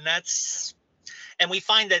 and we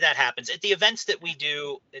find that happens at the events that we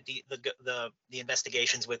do, at the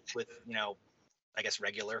investigations with I guess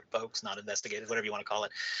regular folks, not investigators, whatever you want to call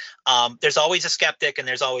it. There's always a skeptic, and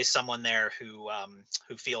there's always someone there who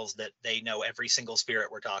feels that they know every single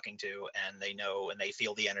spirit we're talking to, and they know and they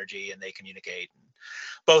feel the energy and they communicate. And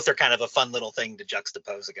both are kind of a fun little thing to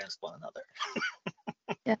juxtapose against one another.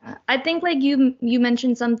 Yeah, I think like you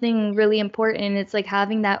mentioned something really important. It's like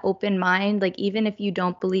having that open mind, like even if you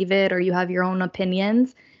don't believe it or you have your own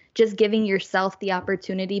opinions, just giving yourself the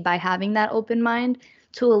opportunity by having that open mind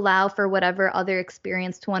to allow for whatever other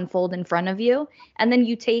experience to unfold in front of you. And then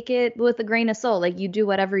you take it with a grain of salt, like you do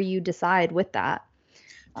whatever you decide with that.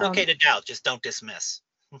 It's okay to doubt, just don't dismiss.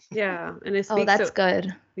 Yeah. And it speaks that's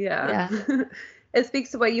good. Yeah. It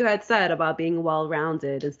speaks to what you had said about being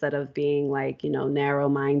well-rounded instead of being like,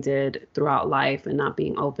 narrow-minded throughout life and not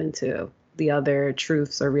being open to the other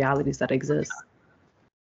truths or realities that exist.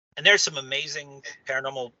 And there's some amazing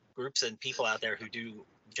paranormal groups and people out there who do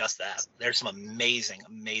just that. There's some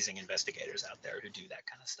amazing investigators out there who do that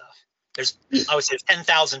kind of stuff. There's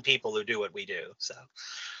 10,000 people who do what we do. So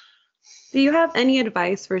do you have any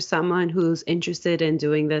advice for someone who's interested in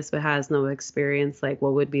doing this but has no experience? Like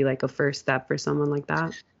what would be like a first step for someone like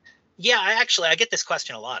that? Yeah, I get this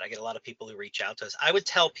question a lot. I get a lot of people who reach out to us. I would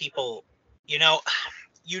tell people, you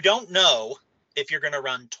don't know if you're going to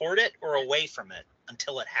run toward it or away from it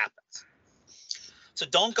until it happens. So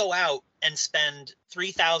don't go out and spend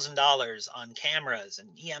 $3,000 on cameras and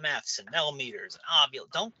EMFs and millimeters and ovule.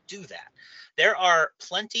 Don't do that. There are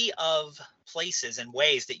plenty of places and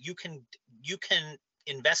ways that you can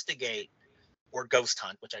investigate or ghost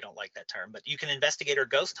hunt, which I don't like that term, but you can investigate or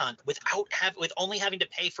ghost hunt with only having to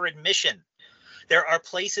pay for admission. There are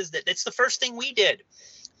places it's the first thing we did.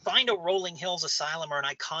 Find a Rolling Hills Asylum or an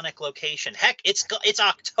iconic location. Heck, it's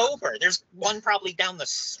October. There's one probably down the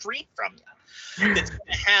street from you that's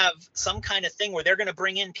going to have some kind of thing where they're going to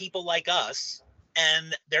bring in people like us,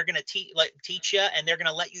 and they're going to teach you, and they're going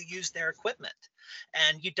to let you use their equipment.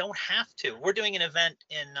 And you don't have to. We're doing an event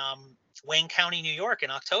in Wayne County, New York in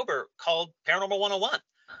October called Paranormal 101.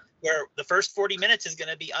 Where the first 40 minutes is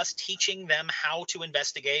going to be us teaching them how to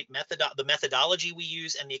investigate, the methodology we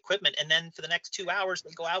use and the equipment. And then for the next 2 hours,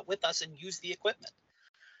 they go out with us and use the equipment.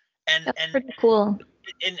 That's pretty cool.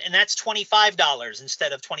 And that's $25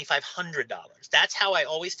 instead of $2,500. That's how I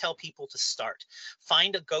always tell people to start.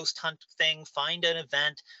 Find a ghost hunt thing, find an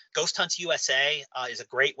event. Ghost Hunts USA is a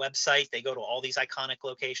great website. They go to all these iconic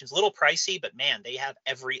locations, a little pricey, but man, they have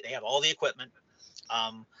all the equipment.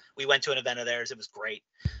 We went to an event of theirs. It was great.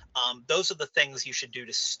 Those are the things you should do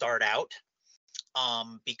to start out,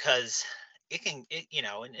 because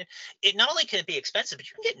it not only can it be expensive, but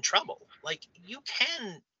you can get in trouble. Like you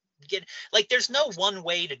can there's no one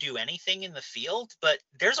way to do anything in the field, but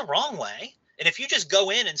there's a wrong way. And if you just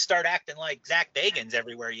go in and start acting like Zach Bagans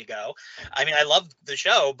everywhere you go, I mean, I love the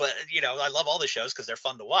show, but I love all the shows because they're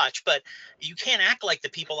fun to watch, but you can't act like the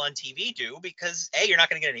people on TV do, because A, you're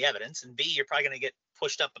not going to get any evidence, and B, you're probably going to get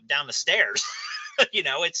pushed up and down the stairs.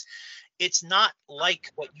 It's not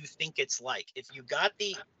like what you think it's like. If you got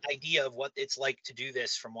the idea of what it's like to do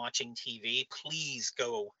this from watching TV, please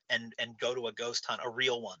go and go to a ghost hunt, a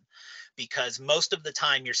real one, because most of the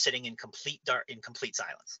time you're sitting in complete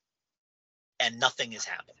silence and nothing is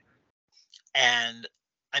happening. And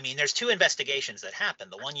I mean, there's two investigations that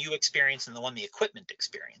happen, the one you experience and the one the equipment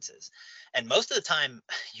experiences. And most of the time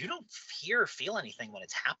you don't hear or feel anything when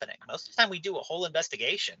it's happening. Most of the time we do a whole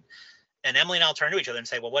investigation, and Emily and I'll turn to each other and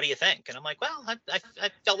say, well, what do you think? And I'm like, well,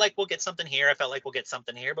 I felt like we'll get something here. I felt like we'll get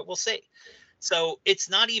something here, but we'll see. So it's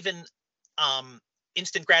not even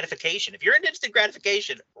instant gratification. If you're in instant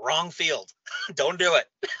gratification, wrong field. Don't do it.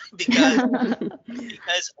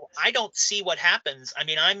 because I don't see what happens. I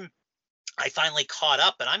mean, I finally caught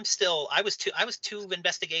up, but I was two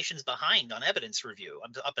investigations behind on evidence review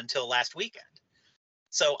up until last weekend.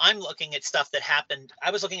 So I'm looking at stuff that happened.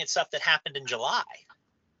 I was looking at stuff that happened in July,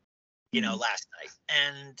 last night.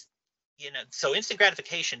 And, so instant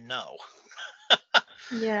gratification, no.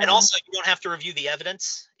 Yeah. And also, you don't have to review the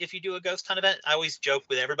evidence if you do a ghost hunt event. I always joke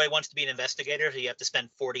with everybody wants to be an investigator, so you have to spend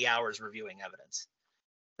 40 hours reviewing evidence.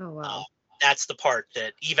 Oh, wow. that's the part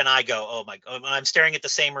that even I go, oh my God, when I'm staring at the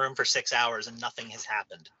same room for 6 hours and nothing has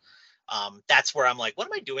happened. That's where I'm like, what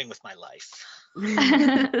am I doing with my life?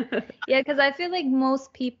 Yeah, because I feel like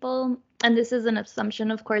most people, and this is an assumption,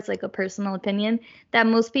 of course, like a personal opinion, that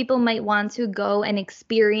most people might want to go and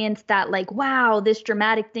experience that, like, wow, this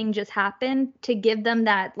dramatic thing just happened, to give them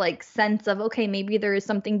that like sense of, okay, maybe there is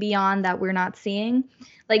something beyond that we're not seeing.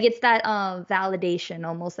 Like it's that validation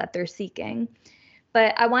almost that they're seeking.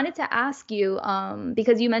 But I wanted to ask you,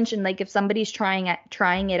 because you mentioned like if somebody's trying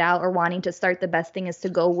it out or wanting to start, the best thing is to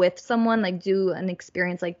go with someone, like do an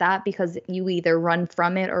experience like that, because you either run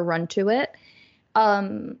from it or run to it.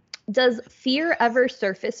 Does fear ever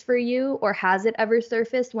surface for you, or has it ever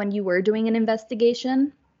surfaced when you were doing an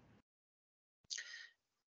investigation?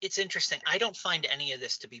 It's interesting. I don't find any of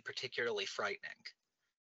this to be particularly frightening.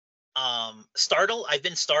 Startled, I've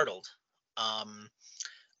been startled.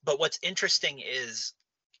 But what's interesting is,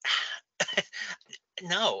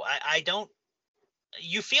 no, I don't.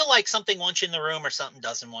 You feel like something wants you in the room or something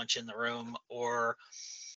doesn't want you in the room, or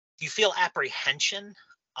you feel apprehension.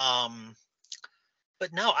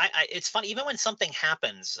 But no, it's funny. Even when something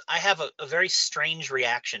happens, I have a very strange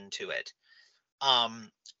reaction to it.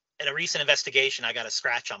 In a recent investigation, I got a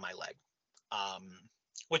scratch on my leg,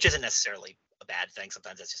 which isn't necessarily a bad thing.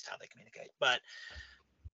 Sometimes that's just how they communicate.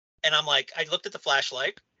 And I'm like, I looked at the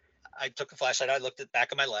flashlight. I took the flashlight. I looked at the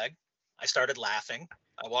back of my leg. I started laughing.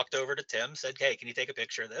 I walked over to Tim, said, hey, can you take a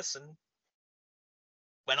picture of this? And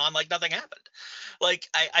went on like nothing happened. Like,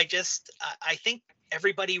 I think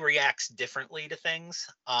everybody reacts differently to things.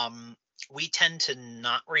 We tend to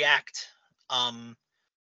not react.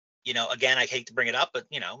 Again, I hate to bring it up, but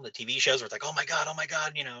the TV shows were like, oh my God,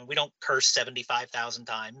 we don't curse 75,000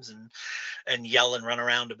 times and yell and run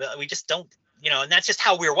around a bit. We just don't, and that's just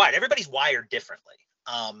how we're wired. Everybody's wired differently.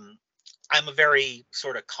 I'm a very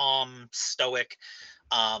sort of calm, stoic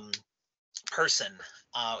person,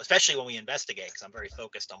 especially when we investigate, because I'm very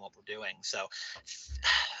focused on what we're doing. So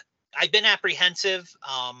I've been apprehensive,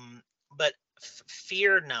 but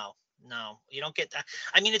fear, no, you don't get that.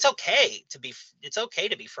 I mean, it's okay to be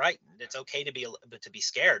frightened. It's okay to be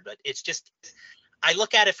scared, but it's just, I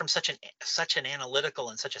look at it from such an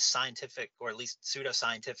analytical and such a scientific, or at least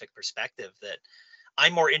pseudoscientific perspective, that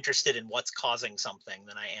I'm more interested in what's causing something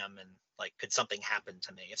than I am in, like, could something happen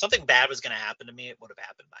to me? If something bad was going to happen to me, it would have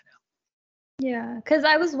happened by now. Yeah, because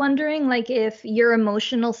I was wondering, like, if your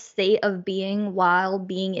emotional state of being while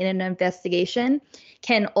being in an investigation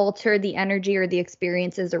can alter the energy or the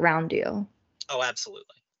experiences around you. Oh,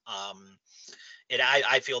 absolutely.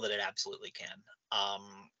 I feel that it absolutely can.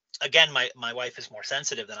 Again, my wife is more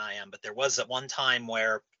sensitive than I am, but there was at one time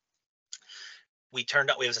where we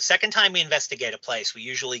turned up. It was the second time we investigate a place. We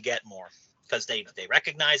usually get more because they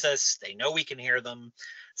recognize us. They know we can hear them.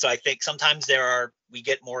 So I think sometimes we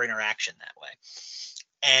get more interaction that way.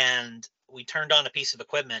 And we turned on a piece of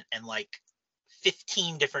equipment and like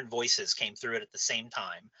 15 different voices came through it at the same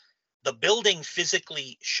time. The building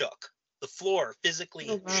physically shook. The floor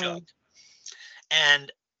physically shook.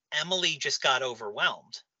 And Emily just got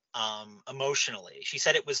overwhelmed emotionally. She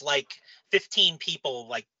said it was like 15 people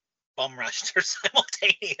like bum rushed her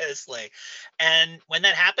simultaneously. And when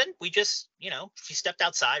that happened, we just, she stepped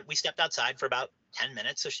outside. We stepped outside for about 10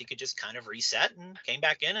 minutes so she could just kind of reset, and came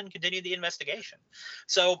back in and continued the investigation.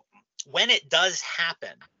 So when it does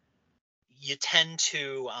happen, you tend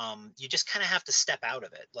to, you just kind of have to step out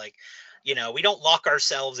of it. Like, we don't lock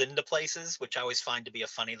ourselves into places, which I always find to be a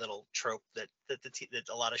funny little trope that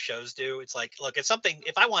a lot of shows do. It's like, look,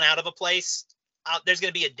 if I want out of a place, there's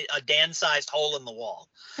going to be a Dan-sized hole in the wall.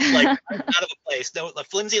 Like, out of a place, the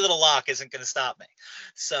flimsy little lock isn't going to stop me.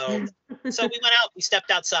 So we went out, we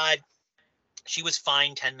stepped outside. She was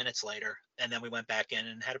fine 10 minutes later. And then we went back in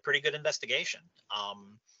and had a pretty good investigation.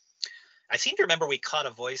 I seem to remember we caught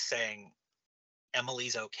a voice saying,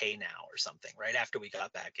 Emily's okay now, or something, right after we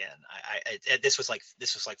got back in. This was like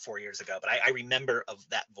 4 years ago, but I remember of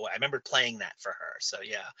that voice. I remember playing that for her. So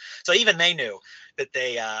yeah. So even they knew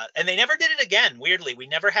that and they never did it again. Weirdly, we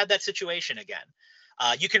never had that situation again.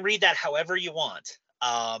 You can read that however you want.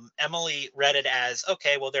 Emily read it as,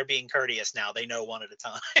 okay, well, they're being courteous now. They know one at a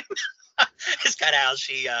time. It's kind of how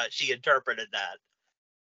she interpreted that.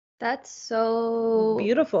 That's so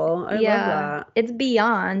beautiful. I love that. It's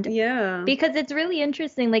beyond. Yeah. Because it's really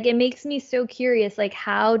interesting. Like, it makes me so curious. Like,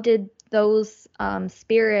 how did those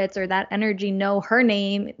spirits or that energy know her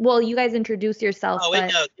name? Well, you guys introduce yourself. Oh,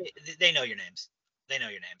 but... they know your names. They know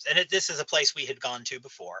your names. And this is a place we had gone to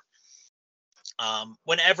before.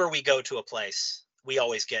 Whenever we go to a place, we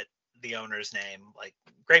always get the owner's name. Like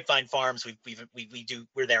Grapevine Farms,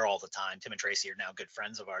 we're there all the time. Tim and Tracy are now good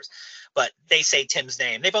friends of ours, but they say Tim's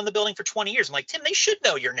name. They've owned the building for 20 years. I'm like, Tim, they should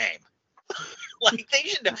know your name. Like they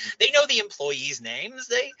should know. They know the employees' names.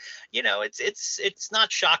 It's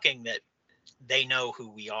not shocking that they know who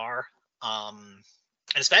we are. And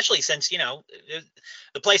especially since,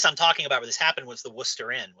 the place I'm talking about where this happened was the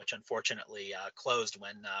Worcester Inn, which unfortunately closed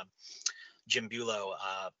when Jim Bulow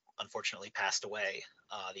unfortunately passed away.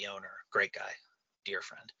 The owner, great guy, dear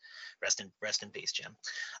friend, rest in peace, Jim.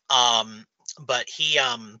 But he,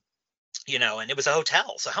 and it was a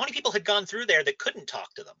hotel. So how many people had gone through there that couldn't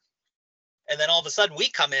talk to them? And then all of a sudden we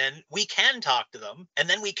come in, we can talk to them. And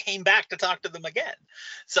then we came back to talk to them again.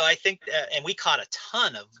 So I think, and we caught a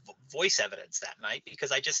ton of voice evidence that night,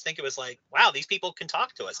 because I just think it was like, wow, these people can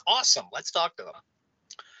talk to us. Awesome. Let's talk to them.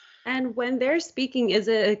 And when they're speaking, is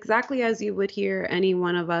it exactly as you would hear any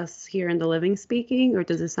one of us here in the living speaking, or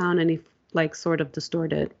does it sound any like sort of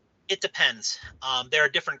distorted? It depends. There are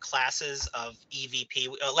different classes of EVP.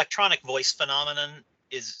 Electronic voice phenomenon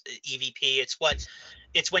is EVP.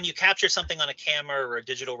 It's when you capture something on a camera or a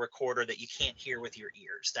digital recorder that you can't hear with your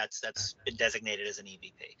ears. That's been designated as an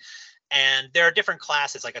EVP. And there are different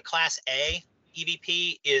classes. Like a class A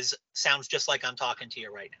EVP sounds just like I'm talking to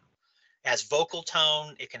you right now. It has vocal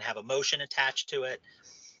tone. It can have emotion attached to it.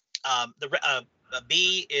 A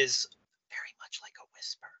B is very much like a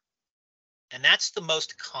whisper. And that's the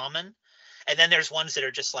most common. And then there's ones that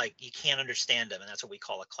are just like, you can't understand them. And that's what we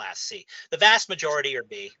call a class C. The vast majority are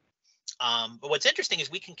B. But what's interesting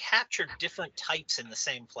is we can capture different types in the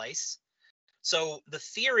same place. So the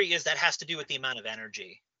theory is that has to do with the amount of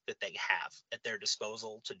energy that they have at their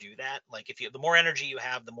disposal to do that. Like the more energy you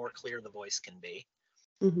have, the more clear the voice can be.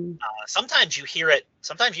 Mm-hmm. Sometimes you hear it.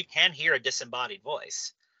 Sometimes you can hear a disembodied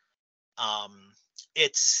voice.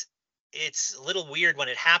 It's a little weird when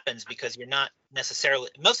it happens, because you're not necessarily,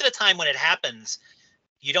 most of the time when it happens,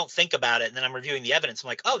 you don't think about it. And then I'm reviewing the evidence. I'm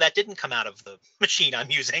like, oh, that didn't come out of the machine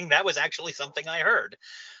I'm using. That was actually something I heard.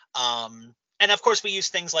 And of course we use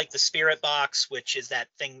things like the Spirit Box, which is that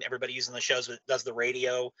thing everybody uses in the shows that does the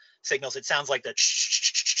radio signals. It sounds like the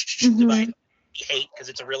device. I hate, because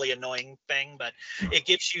it's a really annoying thing, but it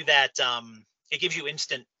gives you that, it gives you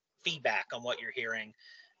instant feedback on what you're hearing.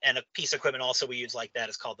 And a piece of equipment also we use like that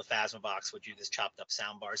is called the Phasma Box, which uses chopped up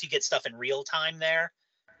sound bars. You get stuff in real time there.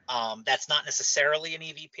 That's not necessarily an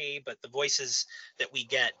EVP, but the voices that we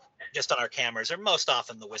get just on our cameras are most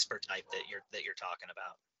often the whisper type that you're talking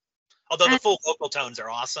about. Although the full vocal tones are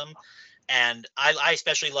awesome, and I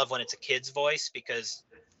especially love when it's a kid's voice, because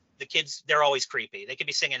the kids, they're always creepy. They could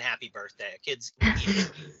be singing "Happy Birthday." Kids, creepy,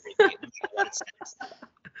 no matter what it says.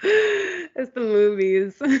 It's the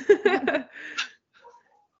movies.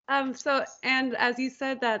 So, and as you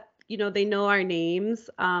said that, they know our names.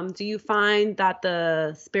 Do you find that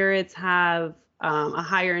the spirits have a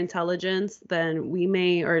higher intelligence than we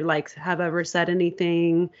may, or like have ever said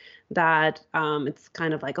anything that it's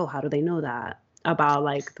kind of like, oh, how do they know that about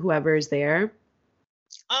like whoever's there?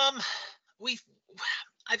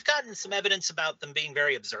 I've gotten some evidence about them being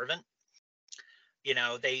very observant.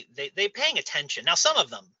 They paying attention. Now, some of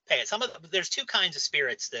them pay it. There's two kinds of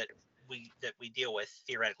spirits that we deal with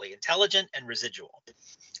theoretically: intelligent and residual.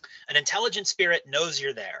 An intelligent spirit knows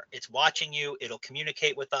you're there. It's watching you. It'll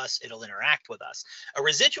communicate with us. It'll interact with us. A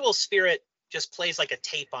residual spirit just plays like a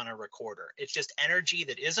tape on a recorder. It's just energy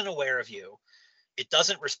that isn't aware of you. It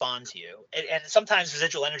doesn't respond to you. And sometimes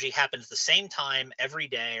residual energy happens the same time every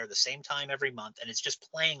day or the same time every month, and it's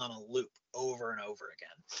just playing on a loop over and over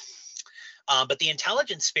again. But the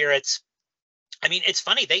intelligent spirits, I mean, it's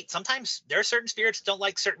funny. Sometimes there are certain spirits that don't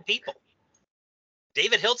like certain people.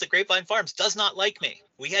 David Hiltz at Grapevine Farms does not like me.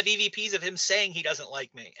 We have EVPs of him saying he doesn't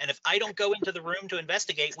like me. And if I don't go into the room to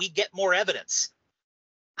investigate, we get more evidence.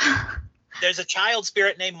 There's a child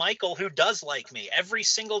spirit named Michael who does like me. Every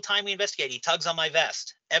single time we investigate, he tugs on my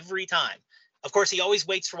vest. Every time. Of course, he always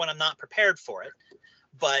waits for when I'm not prepared for it.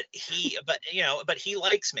 But he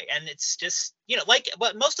likes me. And it's just,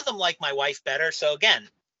 but most of them like my wife better. So again,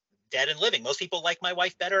 dead and living. Most people like my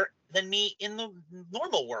wife better than me in the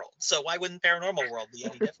normal world. So why wouldn't paranormal world be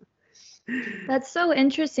any different? That's so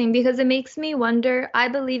interesting, because it makes me wonder. I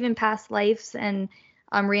believe in past lives and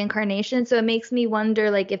reincarnation. So it makes me wonder,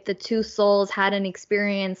 like, if the two souls had an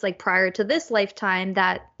experience like prior to this lifetime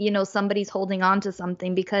that, somebody's holding on to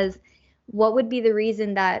something, because what would be the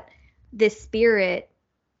reason that this spirit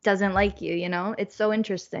doesn't like you? It's so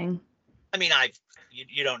interesting. I mean,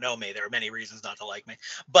 you don't know me. There are many reasons not to like me,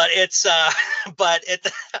 but it's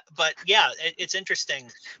it's interesting.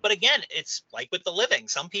 But again, it's like with the living.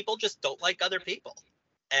 Some people just don't like other people.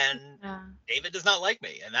 and Yeah. David does not like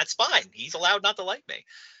me, and that's fine. He's allowed not to like me.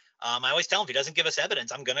 I always tell him if he doesn't give us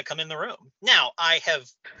evidence, I'm going to come in the room. Now, I have,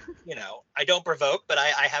 I don't provoke, but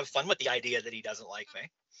I have fun with the idea that he doesn't like me.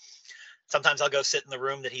 Sometimes I'll go sit in the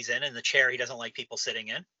room that he's in the chair he doesn't like people sitting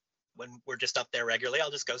in. When we're just up there regularly,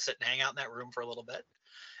 I'll just go sit and hang out in that room for a little bit.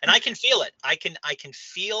 And I can feel it. I can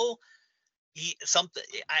feel something.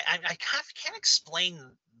 I can't explain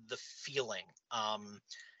the feeling.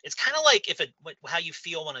 It's kind of like how you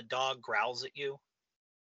feel when a dog growls at you.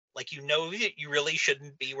 Like, that you really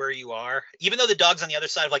shouldn't be where you are, even though the dog's on the other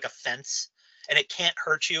side of like a fence and it can't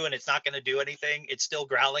hurt you and it's not going to do anything. It's still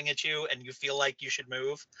growling at you and you feel like you should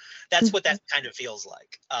move. That's what that kind of feels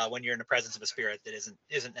like when you're in the presence of a spirit that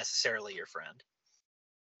isn't necessarily your friend.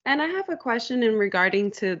 And I have a question in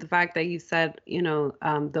regarding to the fact that you said,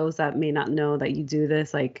 those that may not know that you do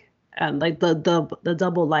this, like the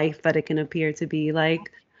double life that it can appear to be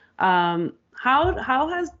like. How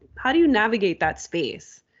do you navigate that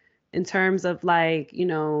space in terms of like,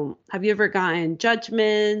 have you ever gotten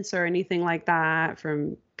judgments or anything like that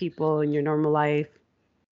from people in your normal life?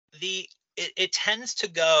 It tends to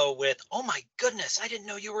go with, oh my goodness, I didn't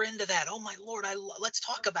know you were into that. Oh my Lord, let's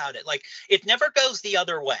talk about it. Like, it never goes the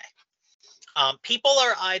other way. People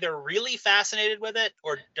are either really fascinated with it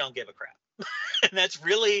or don't give a crap. And that's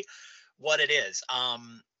really what it is.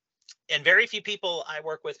 And very few people I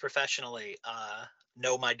work with professionally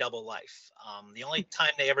know my double life. The only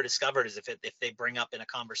time they ever discovered is if they bring up in a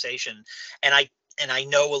conversation and I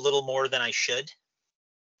know a little more than I should.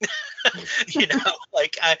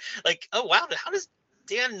 Oh wow, how does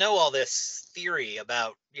Dan know all this theory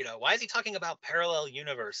about, why is he talking about parallel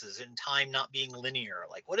universes and time not being linear?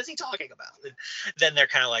 Like, what is he talking about? And then they're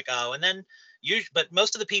kind of like, oh, and then but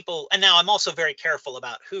most of the people, and now I'm also very careful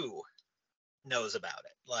about who knows about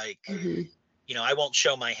it. Like, I won't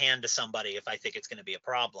show my hand to somebody if I think it's going to be a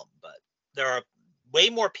problem, but there are way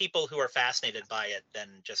more people who are fascinated by it than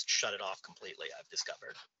just shut it off completely, I've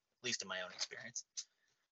discovered, at least in my own experience.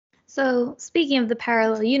 So speaking of the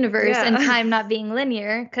parallel universe and time not being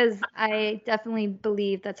linear, because I definitely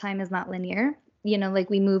believe that time is not linear. Like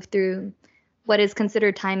we move through what is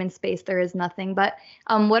considered time and space. There is nothing. But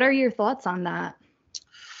what are your thoughts on that?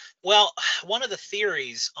 Well, one of the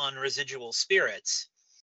theories on residual spirits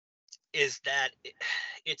is that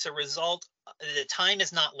it's a result that time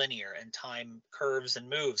is not linear and time curves and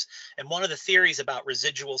moves. And one of the theories about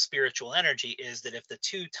residual spiritual energy is that if the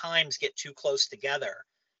two times get too close together,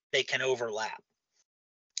 they can overlap.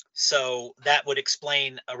 So that would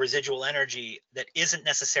explain a residual energy that isn't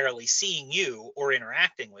necessarily seeing you or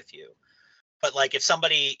interacting with you. But like if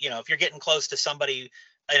somebody, if you're getting close to somebody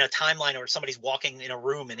in a timeline or somebody's walking in a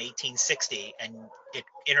room in 1860 and it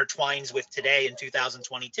intertwines with today in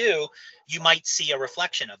 2022, you might see a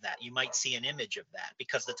reflection of that. You might see an image of that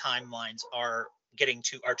because the timelines are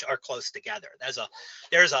are close together.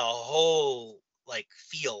 There's a whole like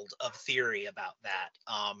field of theory about that.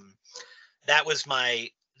 That was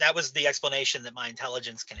the explanation that my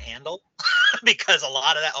intelligence can handle because a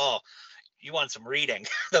lot of that, you want some reading,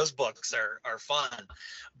 those books are fun,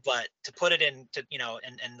 but to put it into,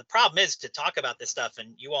 and the problem is to talk about this stuff,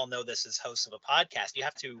 and you all know this as hosts of a podcast, you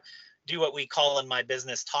have to do what we call in my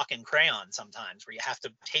business talking crayon sometimes, where you have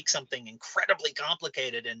to take something incredibly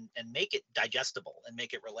complicated and make it digestible and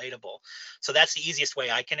make it relatable. So that's the easiest way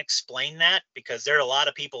I can explain that, because there are a lot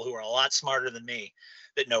of people who are a lot smarter than me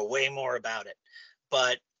that know way more about it.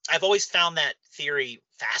 But I've always found that theory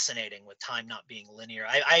fascinating with time not being linear.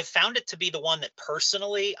 I found it to be the one that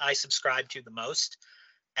personally I subscribe to the most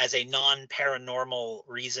as a non-paranormal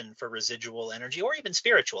reason for residual energy or even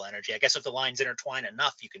spiritual energy. I guess if the lines intertwine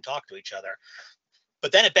enough, you can talk to each other.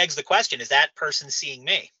 But then it begs the question, is that person seeing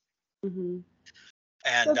me? Mm-hmm.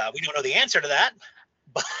 And we don't know the answer to that.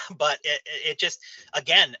 But it just,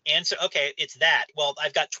 again, answer, okay, it's that. Well,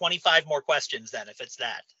 I've got 25 more questions then if it's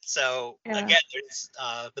that. So again, there's,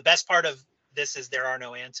 the best part of this is there are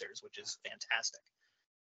no answers, which is fantastic.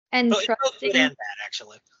 And so it's both good and bad,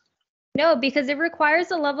 actually. No, because it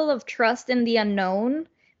requires a level of trust in the unknown,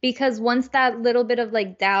 because once that little bit of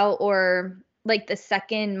like doubt or like the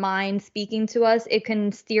second mind speaking to us, it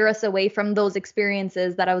can steer us away from those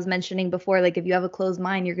experiences that I was mentioning before. Like if you have a closed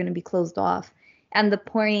mind, you're going to be closed off. And the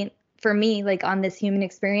point for me, like on this human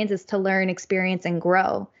experience, is to learn, experience, and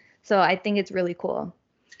grow. So I think it's really cool.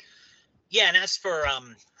 Yeah, and as for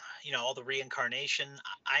all the reincarnation,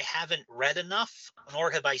 I haven't read enough,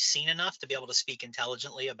 nor have I seen enough to be able to speak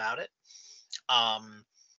intelligently about it.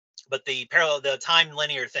 But the time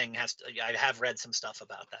linear thing I have read some stuff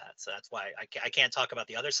about that. So that's why I can't talk about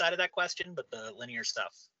the other side of that question, but the linear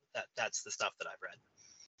stuff, that's the stuff that I've read.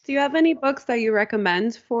 Do you have any books that you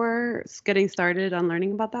recommend for getting started on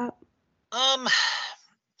learning about that? Um,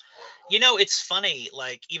 it's funny,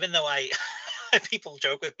 like, even though people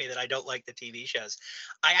joke with me that I don't like the TV shows,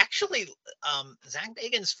 I actually, Zach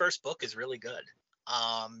Bagans' first book is really good.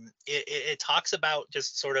 It talks about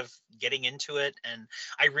just sort of getting into it, and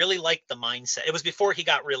I really like the mindset. It was before he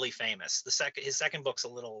got really famous. His second book's a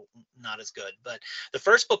little not as good, but the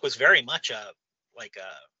first book was very much a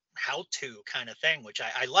how-to kind of thing, which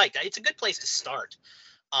I liked. It's a good place to start.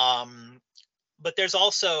 But there's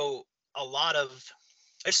also a lot of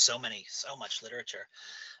there's so much literature.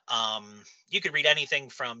 You could read anything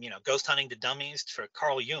from ghost hunting to dummies for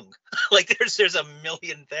Carl Jung. Like there's a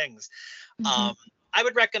million things. Mhm. I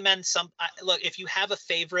would recommend look, if you have a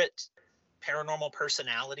favorite paranormal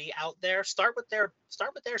personality out there, start with their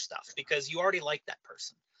stuff, because you already like that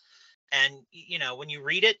person. And when you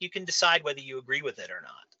read it, you can decide whether you agree with it or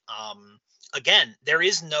not. Again, there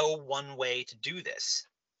is no one way to do this.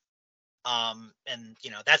 And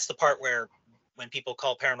that's the part where when people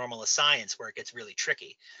call paranormal a science, where it gets really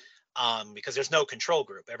tricky, because there's no control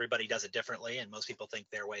group. Everybody does it differently, and most people think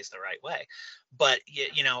their way is the right way. But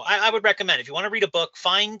I would recommend, if you want to read a book,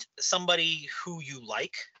 find somebody who you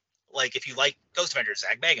like. Like if you like Ghost Adventures,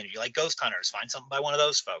 Zach Bagan. If you like Ghost Hunters, find something by one of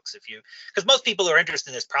those folks. Because most people who are interested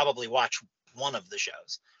in this probably watch one of the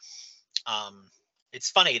shows. It's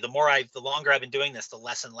funny. The longer I've been doing this, the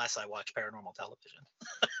less and less I watch paranormal television.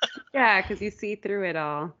 Yeah, because you see through it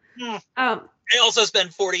all. Hmm. Um, I also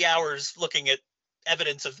spend 40 hours looking at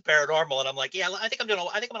evidence of the paranormal, and I'm like, yeah, I think I'm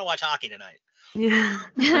gonna watch hockey tonight.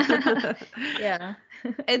 yeah. Yeah.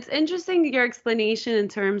 It's interesting, your explanation in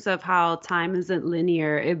terms of how time isn't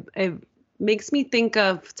linear. It makes me think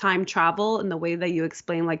of time travel in the way that you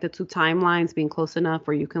explain, like the two timelines being close enough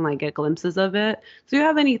where you can like get glimpses of it. Do you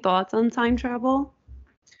have any thoughts on time travel?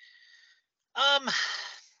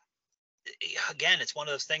 Again, it's one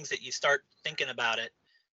of those things that you start thinking about it.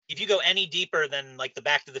 If you go any deeper than like the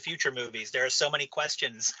Back to the Future movies, there are so many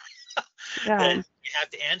questions Yeah. that you have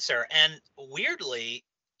to answer. And weirdly,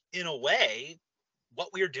 in a way, what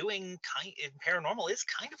we're doing in paranormal is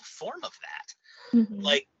kind of a form of that. Mhm.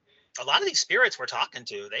 Like a lot of these spirits we're talking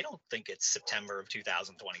to, they don't think it's September of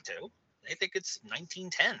 2022. They think it's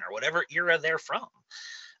 1910 or whatever era they're from.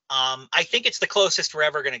 I think it's the closest we're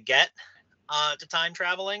ever going to get to time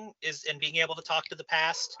traveling, and being able to talk to the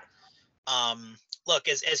past. Look,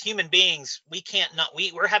 as human beings,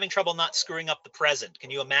 we're having trouble not screwing up the present. Can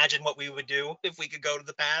you imagine what we would do if we could go to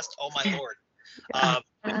the past? Oh my Lord.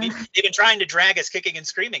 They've been trying to drag us kicking and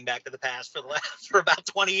screaming back to the past for about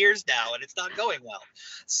 20 years now, and it's not going well.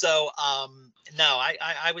 So no,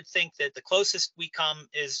 I would think that the closest we come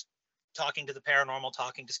is talking to the paranormal,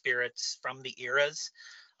 talking to spirits from the eras.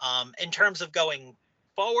 In terms of going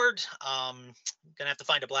forward, gonna have to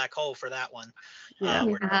find a black hole for that one. Yeah.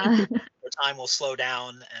 Where Yeah. time will slow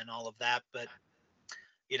down and all of that. But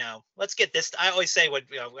let's get this. I always say when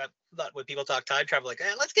people talk time travel, like,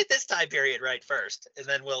 let's get this time period right first, and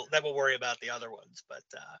then we'll worry about the other ones. But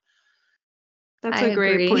That's I a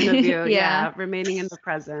great agree. point of view. Yeah. Yeah, remaining in the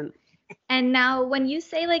present. And now when you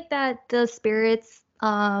say like that the spirits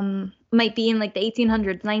might be in like the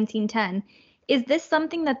 1800s, 1910, is this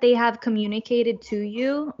something that they have communicated to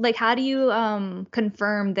you? Like how do you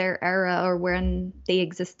confirm their era or when they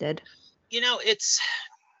existed? it's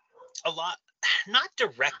a lot. Not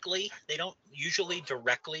directly. They don't usually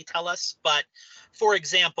directly tell us. But for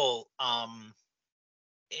example,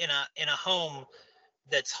 in a home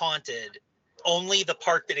that's haunted, only the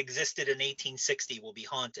part that existed in 1860 will be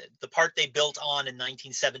haunted. The part they built on in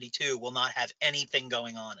 1972 will not have anything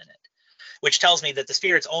going on in it, which tells me that the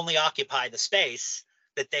spirits only occupy the space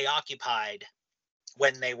that they occupied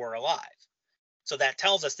when they were alive. So that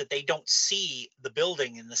tells us that they don't see the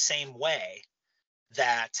building in the same way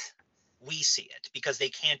that we see it, because they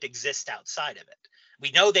can't exist outside of it.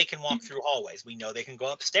 We know they can walk through hallways. We know they can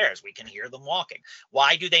go upstairs. We can hear them walking.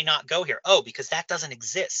 Why do they not go here? Oh, because that doesn't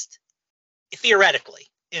exist,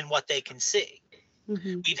 theoretically, in what they can see.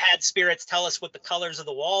 Mhm. We've had spirits tell us what the colors of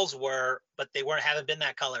the walls were, but they haven't been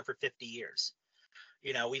that color for 50 years.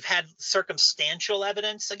 We've had circumstantial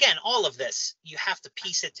evidence. Again, all of this, you have to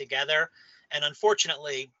piece it together. And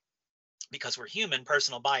unfortunately, because we're human,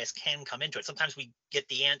 personal bias can come into it. Sometimes we get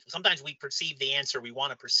the answer. Sometimes we perceive the answer we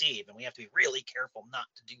want to perceive, and we have to be really careful not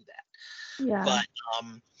to do that. Yeah. But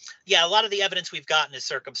yeah, a lot of the evidence we've gotten is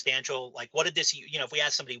circumstantial. Like, what did this? If we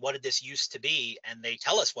ask somebody, what did this used to be, and they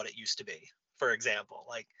tell us what it used to be, for example,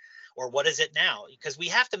 like, or what is it now? Because we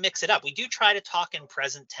have to mix it up. We do try to talk in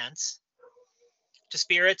present tense to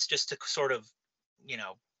spirits, just to sort of,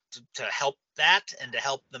 to help that and to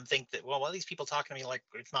help them think that, well, what are these people talking to me like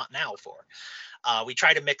it's not now for? We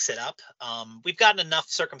try to mix it up. We've gotten enough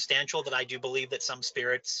circumstantial that I do believe that some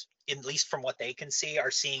spirits, at least from what they can see,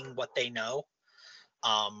 are seeing what they know,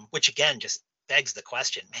 which again just begs the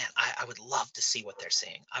question, man, I would love to see what they're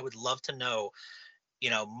seeing. I would love to know,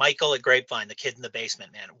 Michael at Grapevine, the kid in the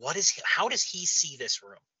basement, man, how does he see this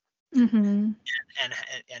room? Mm-hmm.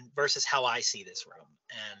 And versus how I see this room.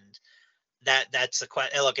 And that's the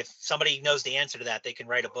question. Look, if somebody knows the answer to that, they can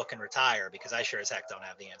write a book and retire, because I sure as heck don't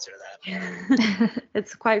have the answer to that.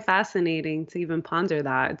 It's quite fascinating to even ponder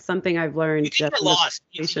that. It's something I've learned. You can get lost.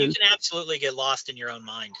 You can absolutely get lost in your own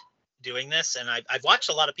mind doing this. And I've watched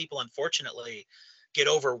a lot of people, unfortunately, get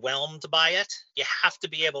overwhelmed by it. You have to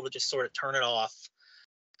be able to just sort of turn it off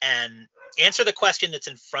and answer the question that's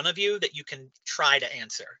in front of you that you can try to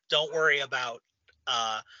answer. Don't worry about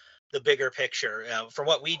the bigger picture. For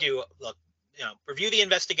what we do, look, review the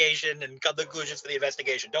investigation and come to conclusions for the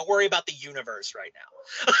investigation. Don't worry about the universe right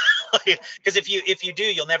now, because if you do,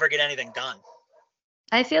 you'll never get anything done.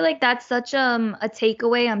 I feel like that's such a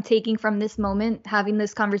takeaway I'm taking from this moment, having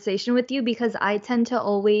this conversation with you, because I tend to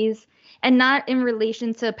always, and not in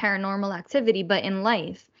relation to paranormal activity, but in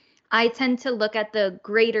life, I tend to look at the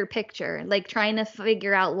greater picture, like trying to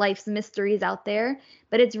figure out life's mysteries out there,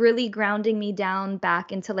 but it's really grounding me down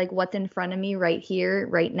back into like what's in front of me right here,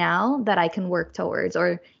 right now, that I can work towards,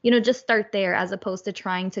 or, just start there, as opposed to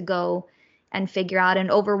trying to go and figure out and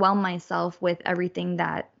overwhelm myself with everything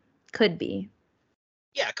that could be.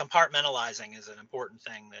 Yeah, compartmentalizing is an important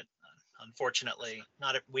thing that unfortunately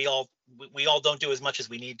we all don't do as much as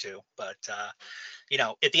we need to. But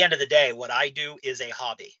at the end of the day, what I do is a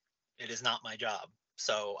hobby. It is not my job.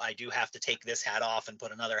 So I do have to take this hat off and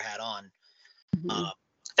put another hat on. Mm-hmm.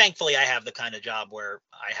 Thankfully, I have the kind of job where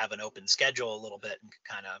I have an open schedule a little bit and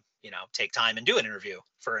kind of, take time and do an interview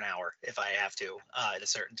for an hour if I have to at a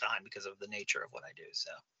certain time, because of the nature of what I do. So.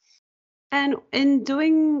 And in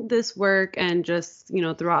doing this work and just,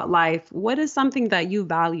 throughout life, what is something that you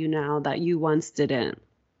value now that you once didn't?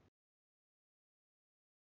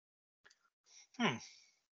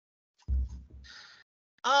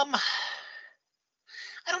 I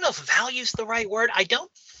don't know if value's the right word. I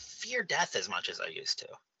don't fear death as much as I used to.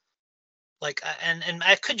 Like, and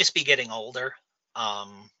I could just be getting older.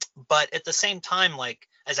 But at the same time, like,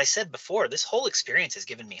 as I said before, this whole experience has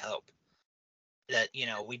given me hope that,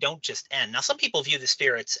 we don't just end. Now, some people view the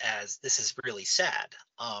spirits as this is really sad.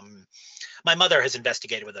 My mother has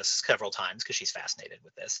investigated with us several times because she's fascinated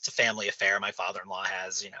with this. It's a family affair. My father-in-law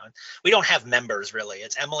has, we don't have members really.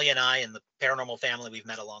 It's Emily and I and the paranormal family we've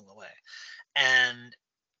met along the way. And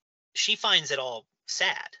she finds it all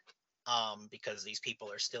sad because these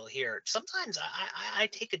people are still here. Sometimes I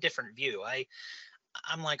take a different view.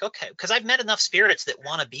 I'm like, okay, because I've met enough spirits that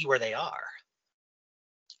want to be where they are.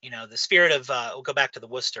 The spirit of, we'll go back to the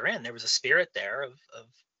Worcester Inn. There was a spirit there of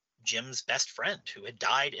Jim's best friend who had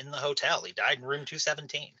died in the hotel. He died in room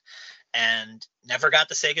 217 and never got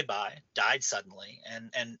to say goodbye, died suddenly.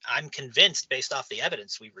 And I'm convinced, based off the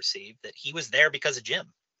evidence we've received, that he was there because of Jim.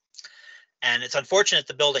 And it's unfortunate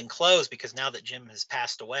the building closed, because now that Jim has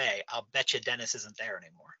passed away, I'll bet you Dennis isn't there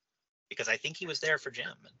anymore, because I think he was there for Jim.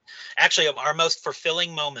 And actually, our most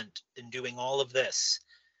fulfilling moment in doing all of this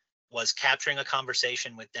was capturing a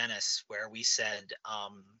conversation with Dennis where we said,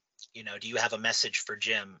 do you have a message for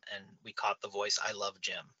Jim? And we caught the voice, I love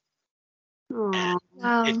Jim. And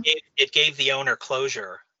wow. It gave the owner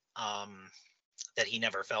closure that he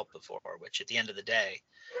never felt before, which at the end of the day,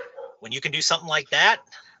 when you can do something like that,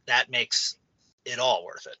 that makes it all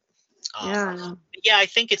worth it. Yeah, I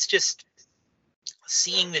think it's just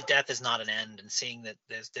seeing that death is not an end, and seeing that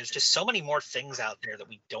there's just so many more things out there that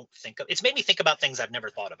we don't think of. It's made me think about things I've never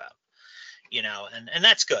thought about, and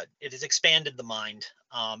that's good. It has expanded the mind.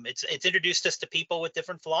 It's introduced us to people with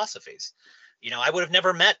different philosophies. I would have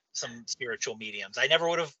never met some spiritual mediums. I never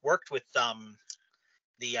would have worked with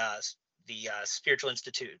the Spiritual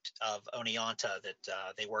Institute of Oneonta,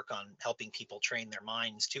 that they work on helping people train their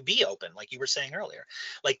minds to be open, like you were saying earlier.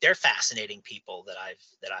 Like, they're fascinating people that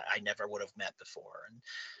I never would have met before. And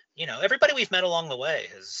everybody we've met along the way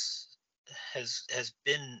has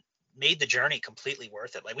been made the journey completely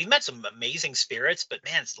worth it. Like, we've met some amazing spirits, but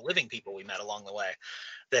man, it's the living people we met along the way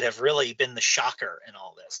that have really been the shocker in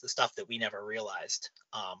all this, the stuff that we never realized.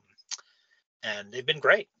 And they've been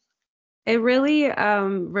great. It really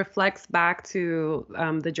reflects back to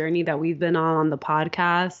the journey that we've been on the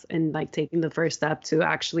podcast, and like taking the first step to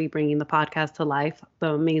actually bringing the podcast to life,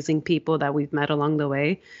 the amazing people that we've met along the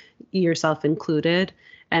way, yourself included.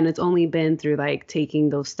 And it's only been through like taking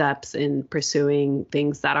those steps in pursuing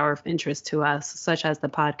things that are of interest to us, such as the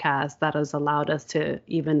podcast, that has allowed us to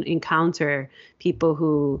even encounter people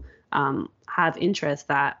who have interests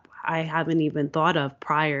that I haven't even thought of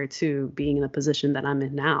prior to being in the position that I'm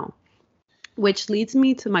in now. Which leads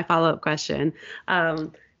me to my follow-up question,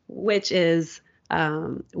 which is,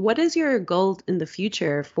 what is your goal in the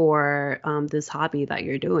future for this hobby that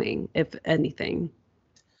you're doing, if anything?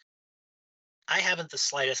 I haven't the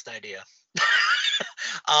slightest idea.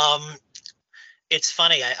 um, it's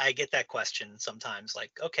funny. I get that question sometimes.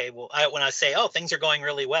 Like, okay, well, when I say, "Oh, things are going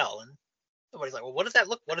really well," and everybody's like, "Well, what does that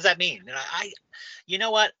look? What does that mean?" And you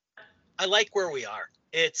know what? I like where we are.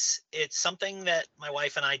 It's something that my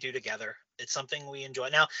wife and I do together. It's something we enjoy.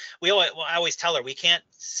 Now, I always tell her we can't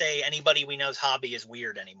say anybody we know's hobby is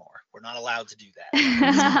weird anymore. We're not allowed to do that.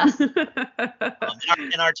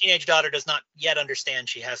 And our teenage daughter does not yet understand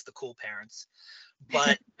she has the cool parents.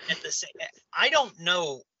 But at the same, I don't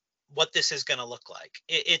know what this is going to look like.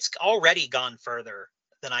 It's already gone further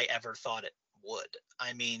than I ever thought it would.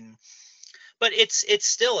 I mean, but it's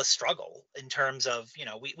still a struggle in terms of,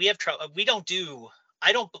 we have trouble. We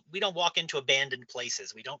don't walk into abandoned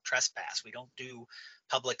places. We don't trespass. We don't do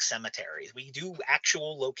public cemeteries. We do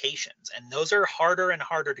actual locations, and those are harder and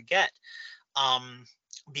harder to get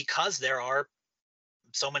because there are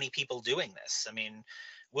so many people doing this. I mean,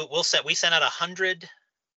 we sent out 100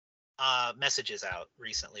 messages out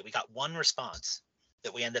recently. We got one response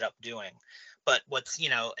that we ended up doing. But what's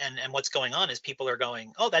what's going on is people are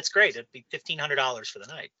going, "Oh, that's great. It'd be $1,500 for the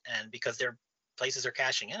night," and because their places are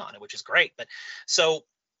cashing in on it, which is great. But so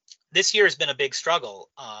this year has been a big struggle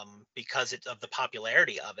because of the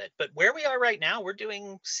popularity of it. But where we are right now, we're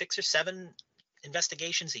doing 6 or 7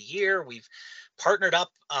 investigations a year. We've partnered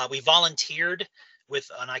up. We volunteered with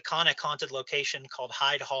an iconic haunted location called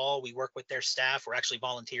Hyde Hall. We work with their staff. We're actually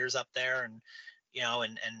volunteers up there, and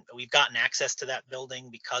and we've gotten access to that building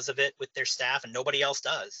because of it with their staff, and nobody else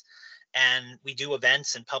does. And we do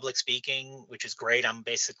events and public speaking, which is great. I'm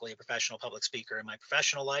basically a professional public speaker in my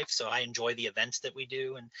professional life, so I enjoy the events that we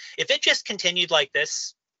do. And if it just continued like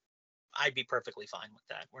this, I'd be perfectly fine with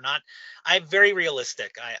that. I'm very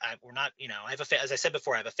realistic. We're not, as I said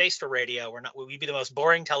before, I have a face for radio. We'd be the most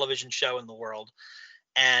boring television show in the world.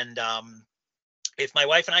 And if my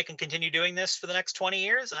wife and I can continue doing this for the next 20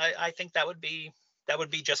 years, I think that would be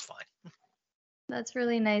just fine. That's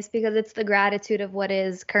really nice because it's the gratitude of what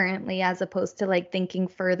is currently as opposed to like thinking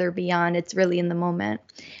further beyond. It's really in the moment.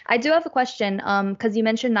 I do have a question because you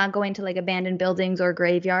mentioned not going to like abandoned buildings or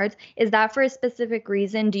graveyards. Is that for a specific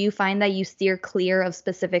reason? Do you find that you steer clear of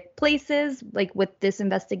specific places like with this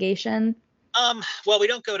investigation? Well, we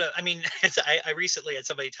don't go to, I mean, I recently had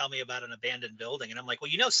somebody tell me about an abandoned building, and I'm like,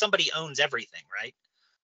 well, somebody owns everything, right?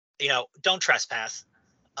 Don't trespass.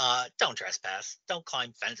 Don't trespass. Don't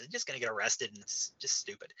climb fences. You're just going to get arrested, and it's just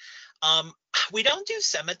stupid. We don't do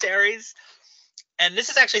cemeteries. And this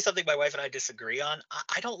is actually something my wife and I disagree on.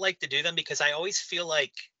 I don't like to do them because I always feel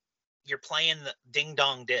like you're playing the ding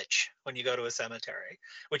dong ditch when you go to a cemetery,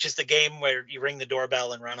 which is the game where you ring the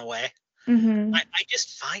doorbell and run away. Mm-hmm.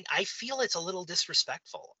 I feel it's a little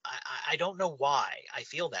disrespectful. I don't know why I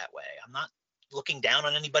feel that way. I'm not looking down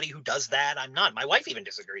on anybody who does that. I'm not. My wife even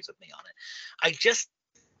disagrees with me on it.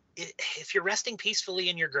 If you're resting peacefully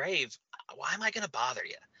in your grave, why am I going to bother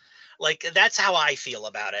you? Like, that's how I feel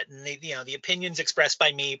about it. And the opinions expressed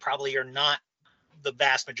by me probably are not the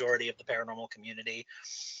vast majority of the paranormal community.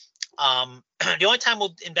 The only time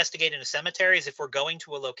we'll investigate in a cemetery is if we're going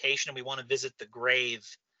to a location and we want to visit the grave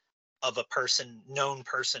of a known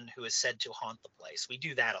person who is said to haunt the place. We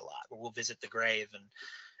do that a lot, where we'll visit the grave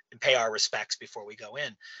and pay our respects before we go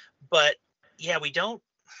in. But yeah, we don't.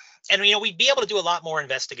 And we'd be able to do a lot more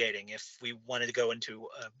investigating if we wanted to go into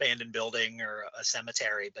an abandoned building or a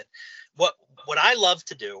cemetery. But what we love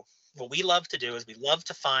to do is we love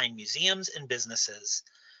to find museums and businesses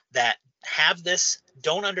that have this,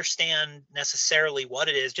 don't understand necessarily what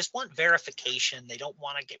it is, just want verification. They don't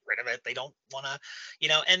want to get rid of it. They don't want to,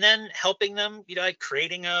 and then helping them, like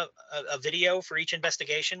creating a video for each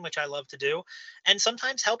investigation, which I love to do. And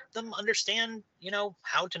sometimes help them understand,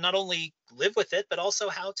 how to not only live with it, but also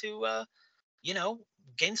how to,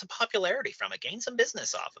 gain some popularity from it, gain some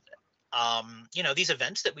business off of it. These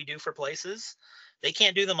events that we do for places, they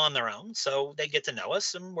can't do them on their own, so they get to know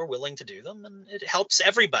us, and we're willing to do them, and it helps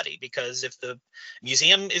everybody, because if the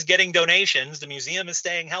museum is getting donations, the museum is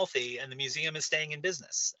staying healthy, and the museum is staying in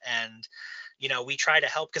business. And we try to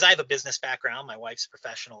help, because I have a business background. My wife's a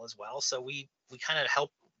professional as well, so we kind of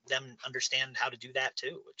help them understand how to do that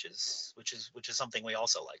too, which is something we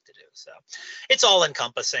also like to do. So it's all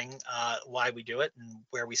encompassing, why we do it and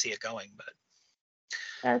where we see it going. But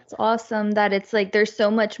That's awesome that it's like there's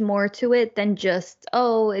so much more to it than just,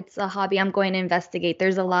 oh, it's a hobby, I'm going to investigate.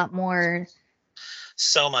 There's a lot more.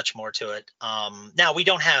 So much more to it. Now we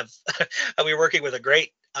don't have, we were working with a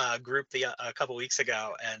great group a couple weeks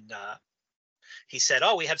ago, and he said,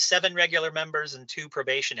 oh, we have 7 regular members and 2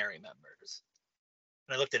 probationary members.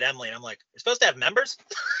 And I looked at Emily and I'm like, you're supposed to have members?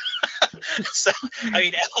 So, I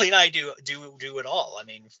mean, Emily and I do it all. I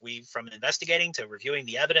mean, from investigating to reviewing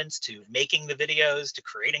the evidence to making the videos to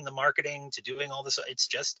creating the marketing to doing all this. It's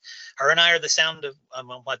just her and I are the sound of, I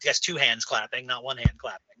guess 2 hands clapping, not 1 hand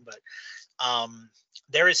clapping, but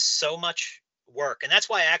there is so much work. And that's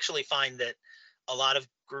why I actually find that a lot of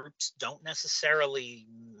groups don't necessarily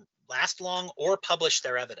last long or publish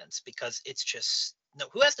their evidence, because it's just, no,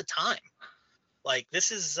 who has the time? Like,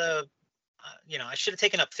 this is I should have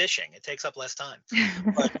taken up fishing. It takes up less time.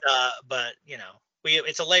 But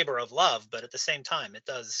it's a labor of love, but at the same time it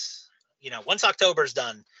does, once October's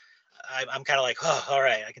done, I'm kind of like, oh, all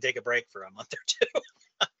right, I can take a break for a month or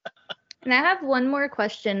 2. And I have one more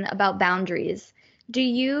question about boundaries. Do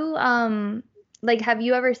you have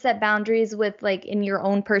you ever set boundaries with, like, in your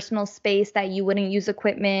own personal space, that you wouldn't use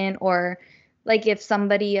equipment, or like if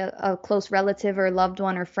somebody, a close relative or loved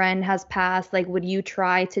one or friend has passed, like, would you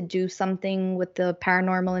try to do something with the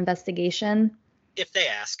paranormal investigation? If they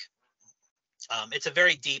ask, it's a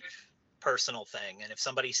very deep personal thing. And if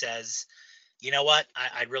somebody says, you know what,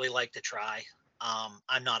 I'd really like to try,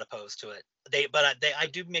 I'm not opposed to it. I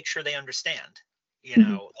do make sure they understand,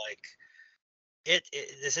 like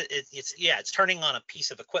it's turning on a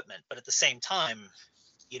piece of equipment, but at the same time,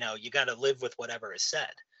 you got to live with whatever is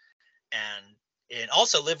said. And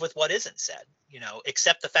also live with what isn't said,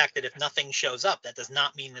 accept the fact that if nothing shows up, that does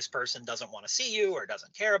not mean this person doesn't want to see you or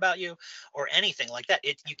doesn't care about you or anything like that.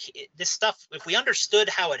 This stuff, if we understood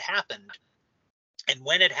how it happened and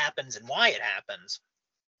when it happens and why it happens,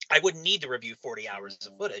 I wouldn't need to review 40 hours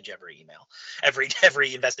of footage every email,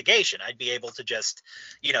 every investigation. I'd be able to just,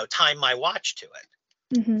 time my watch to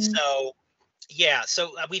it. Mm-hmm. So, yeah.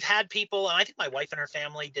 So we've had people, and I think my wife and her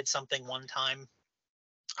family did something one time.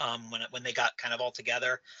 When they got kind of all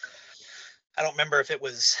together. I don't remember if it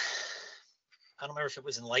was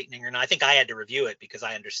enlightening or not. I think I had to review it because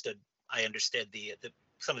I understood the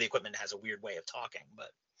some of the equipment has a weird way of talking,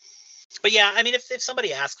 but yeah, I mean, if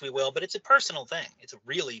somebody asks, we will, but it's a personal thing. It's a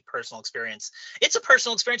really personal experience. It's a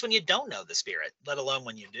personal experience when you don't know the spirit, let alone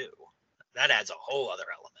when you do. That adds a whole other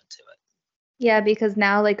element to it. Yeah, because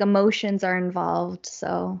now, like, emotions are involved,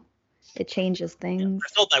 so it changes things. I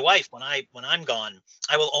told my wife, when I'm gone,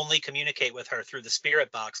 I will only communicate with her through the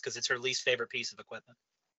spirit box because it's her least favorite piece of equipment.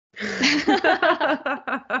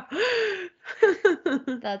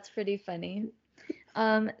 That's pretty funny.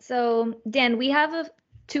 So Dan, we have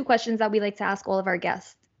 2 questions that we like to ask all of our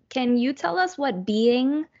guests. Can you tell us what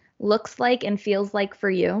being looks like and feels like for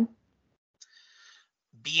you?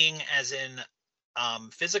 Being as in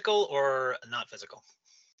physical or not physical?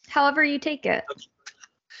 However you take it. Okay.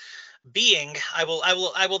 Being, I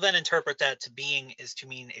will then interpret that to being is to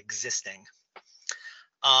mean existing.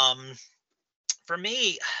 For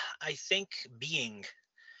me, I think being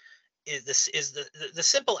is the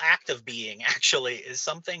simple act of being actually is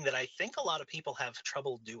something that I think a lot of people have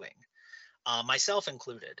trouble doing, myself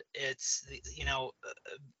included. It's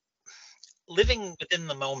living within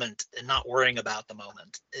the moment and not worrying about the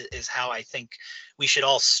moment is how I think we should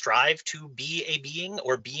all strive to be a being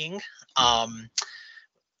or being.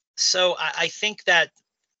 So I think that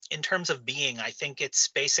in terms of being, I think it's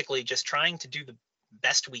basically just trying to do the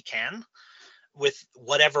best we can with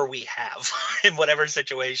whatever we have in whatever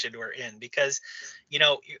situation we're in, because,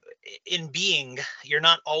 in being, you're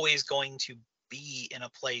not always going to be in a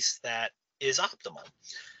place that is optimal.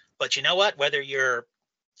 But you know what? Whether you're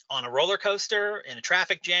on a roller coaster, in a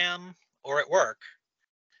traffic jam, or at work,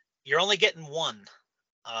 you're only getting one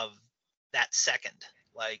of that second.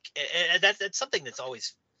 Like that's something that's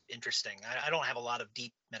always interesting. I don't have a lot of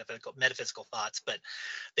deep metaphysical thoughts, but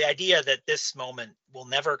the idea that this moment will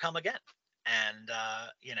never come again. And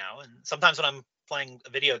and sometimes when I'm playing a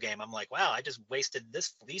video game, I'm like, wow, I just wasted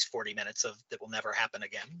these 40 minutes that will never happen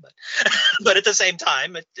again. But but at the same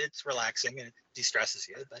time, it's relaxing and it de-stresses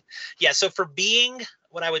you. But yeah, so for being,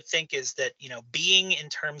 what I would think is that, being in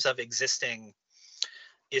terms of existing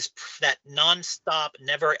is that nonstop,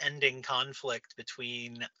 never-ending conflict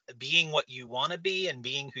between being what you want to be and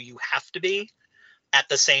being who you have to be at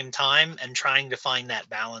the same time, and trying to find that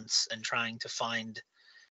balance and trying to find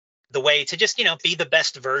the way to just, be the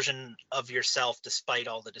best version of yourself despite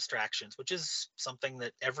all the distractions, which is something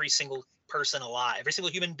that every single person alive, every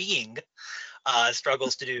single human being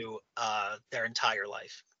struggles to do their entire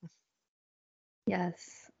life.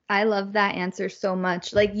 Yes. I love that answer so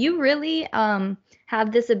much. Like you really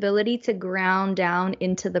have this ability to ground down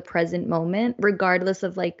into the present moment, regardless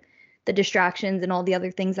of like the distractions and all the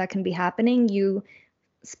other things that can be happening. You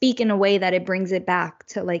speak in a way that it brings it back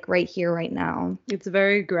to like right here, right now. It's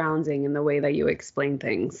very grounding in the way that you explain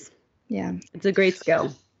things. Yeah. It's a great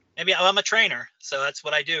skill. Maybe I'm a trainer, so that's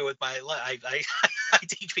what I do with my life. I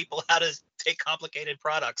teach people how to take complicated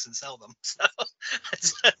products and sell them. So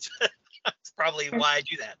that's probably why I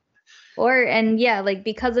do that. Like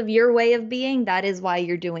because of your way of being, that is why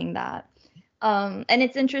you're doing that. And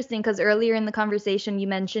it's interesting because earlier in the conversation you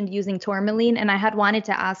mentioned using tourmaline, and I had wanted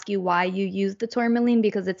to ask you why you use the tourmaline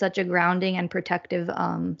because it's such a grounding and protective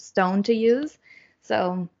stone to use.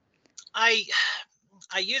 So I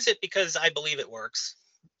use it because I believe it works.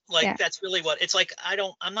 Like that's really what it's like.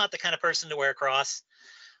 I'm not the kind of person to wear a cross.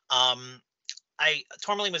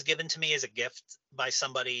 Tourmaline was given to me as a gift by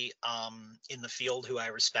somebody in the field who I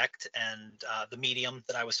respect, and the medium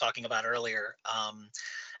that I was talking about earlier.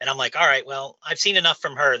 And I'm like, all right, well, I've seen enough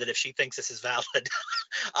from her that if she thinks this is valid,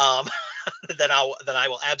 then I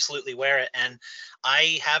will absolutely wear it. And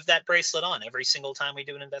I have that bracelet on every single time we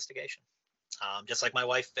do an investigation. Just like my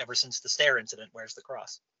wife, ever since the stair incident, wears the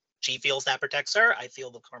cross. She feels that protects her. I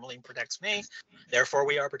feel the tourmaline protects me. Therefore,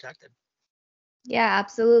 we are protected. Yeah,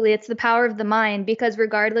 absolutely. It's the power of the mind, because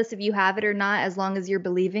regardless if you have it or not, as long as you're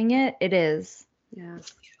believing it, it is.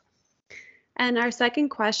 Yes. And our second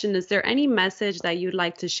question, is there any message that you'd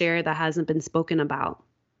like to share that hasn't been spoken about?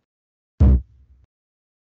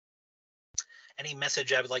 Any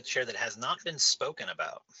message I would like to share that has not been spoken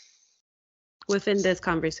about? Within this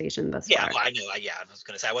conversation thus far. Well, I knew. I was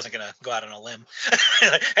going to say I wasn't going to go out on a limb.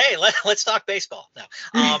 Hey, let's talk baseball. No.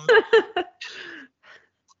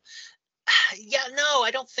 Yeah, no,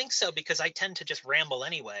 I don't think so, because I tend to just ramble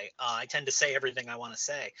anyway. I tend to say everything I want to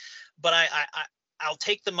say, but I'll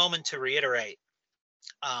take the moment to reiterate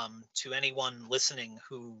to anyone listening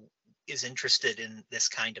who is interested in this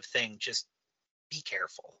kind of thing, just be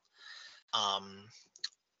careful.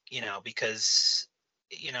 Because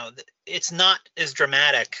it's not as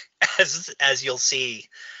dramatic as you'll see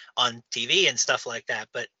on TV and stuff like that,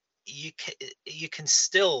 but it can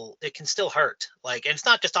still hurt. Like, and it's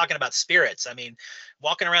not just talking about spirits. I mean,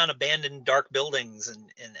 walking around abandoned dark buildings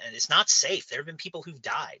and it's not safe. There have been people who've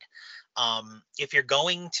died. If you're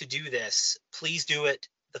going to do this, please do it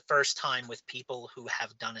the first time with people who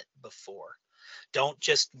have done it before. Don't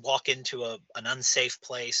just walk into an unsafe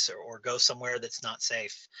place or go somewhere that's not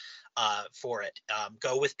safe for it.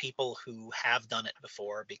 Go with people who have done it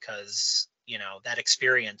before, because that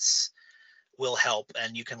experience will help,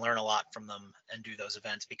 and you can learn a lot from them and do those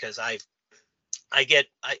events. Because I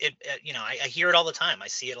hear it all the time. I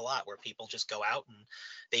see it a lot where people just go out and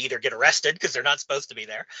they either get arrested because they're not supposed to be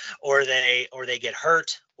there, or they get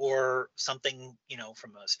hurt, or something,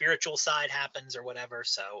 from a spiritual side happens or whatever.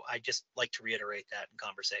 So I just like to reiterate that in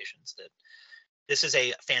conversations, that this is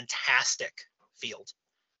a fantastic field,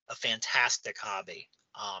 a fantastic hobby.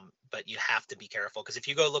 But you have to be careful, because if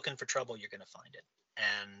you go looking for trouble, you're going to find it.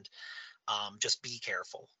 And just be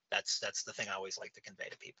careful. That's the thing I always like to convey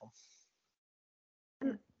to people.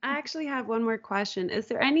 I actually have one more question. Is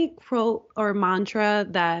there any quote or mantra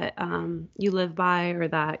that you live by or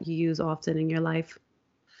that you use often in your life?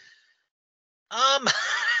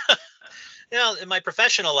 In my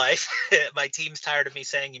professional life, my team's tired of me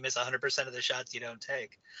saying you miss 100% of the shots you don't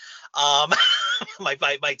take.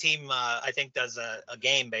 My team, I think, does a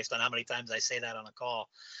game based on how many times I say that on a call.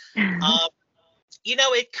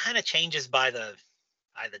 It kind of changes by the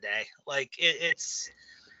day. Like it's,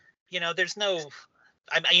 there's no,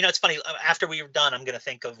 it's funny. After we were done, I'm going to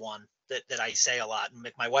think of one that I say a lot. And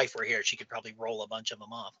if my wife were here, she could probably roll a bunch of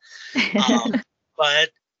them off. But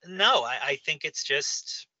no, I think it's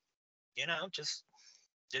just, just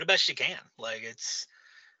do the best you can. Like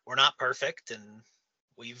we're not perfect, and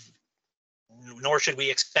nor should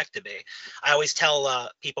we expect to be. I always tell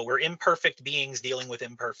people we're imperfect beings dealing with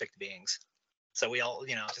imperfect beings. So we all,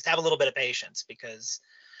 just have a little bit of patience, because,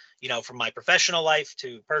 from my professional life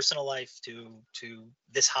to personal life to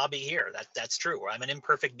this hobby here, that's true. I'm an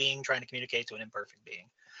imperfect being trying to communicate to an imperfect being.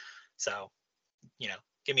 So,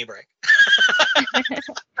 give me a break.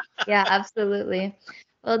 Yeah, absolutely.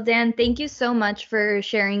 Well, Dan, thank you so much for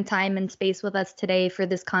sharing time and space with us today for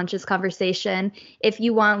this conscious conversation. If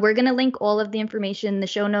you want, we're going to link all of the information in the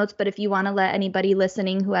show notes, but if you want to let anybody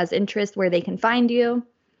listening who has interest where they can find you.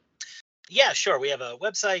 Yeah, sure. We have a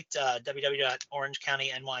website,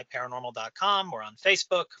 www.orangecountynYparanormal.com. We're on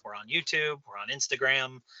Facebook. We're on YouTube. We're on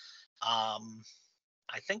Instagram. Um,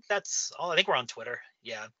 I think that's all. I think we're on Twitter.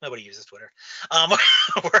 Yeah, nobody uses Twitter. Um,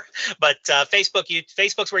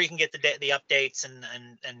 Facebook's where you can get the updates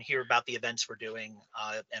and hear about the events we're doing.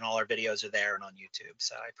 And all our videos are there and on YouTube.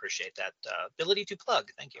 So I appreciate that ability to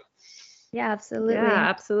plug. Thank you. Yeah, absolutely. Yeah,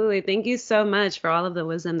 absolutely. Thank you so much for all of the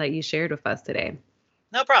wisdom that you shared with us today.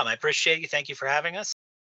 No problem. I appreciate you. Thank you for having us.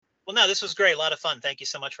 Well, no, this was great. A lot of fun. Thank you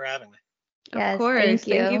so much for having me. Yes, Of course. thank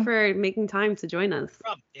you. Thank you for making time to join us. No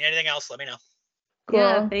problem. Need anything else, let me know. Cool.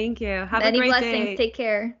 Yeah, thank you. Have Many a great blessings. day. Take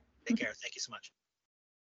care. Take care. Thank you so much.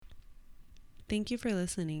 Thank you for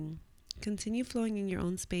listening. Continue flowing in your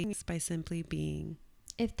own space by simply being.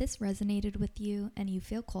 If this resonated with you and you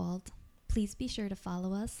feel called, please be sure to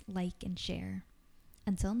follow us, like, and share.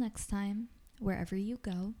 Until next time, wherever you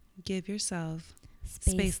go, Give yourself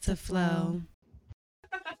space to flow.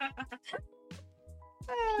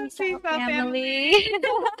 Peace out, family.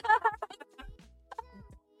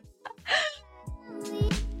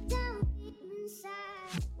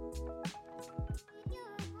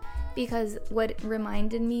 Because what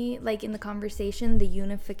reminded me, like in the conversation, the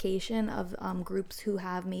unification of groups who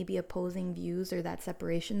have maybe opposing views or that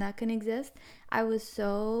separation that can exist, I was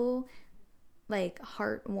so like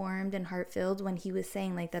heart-warmed and heart-filled when he was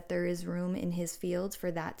saying like that there is room in his fields for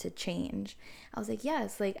that to change. I was like,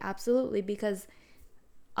 yes, like absolutely, because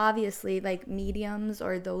obviously like mediums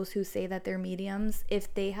or those who say that they're mediums,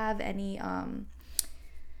 if they have any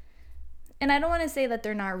and I don't want to say that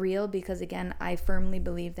they're not real, because again, I firmly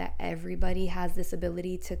believe that everybody has this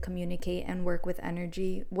ability to communicate and work with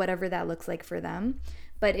energy, whatever that looks like for them.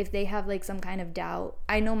 But if they have like some kind of doubt,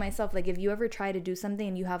 I know myself, like if you ever try to do something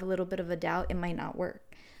and you have a little bit of a doubt, it might not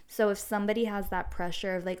work. So if somebody has that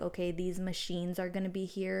pressure of like, okay, these machines are going to be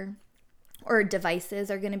here, or devices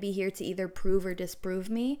are going to be here to either prove or disprove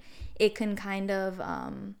me, it can kind of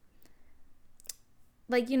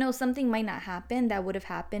like, you know, something might not happen that would have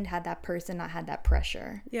happened had that person not had that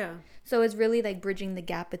pressure. Yeah. So it's really like bridging the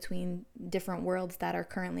gap between different worlds that are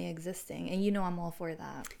currently existing. And you know, I'm all for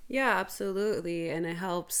that. Yeah, absolutely. And it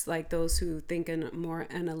helps like those who think in a more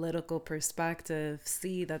analytical perspective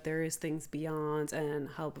see that there is things beyond, and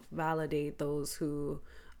help validate those who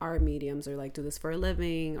are mediums or like do this for a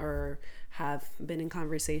living or have been in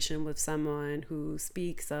conversation with someone who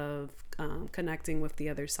speaks of connecting with the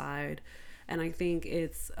other side. And I think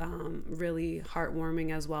it's really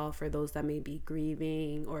heartwarming as well for those that may be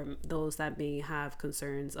grieving, or those that may have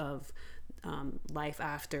concerns of life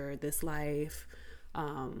after this life.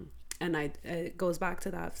 And it goes back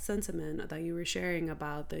to that sentiment that you were sharing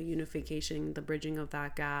about the unification, the bridging of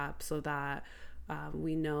that gap, so that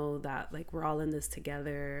we know that like we're all in this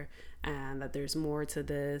together, and that there's more to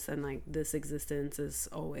this, and like this existence is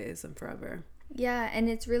always and forever. Yeah, and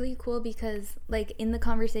it's really cool because like in the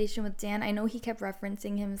conversation with Dan, I know he kept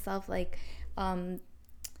referencing himself like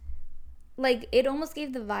it almost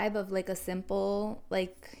gave the vibe of like a simple,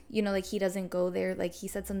 like, you know, like he doesn't go there. Like he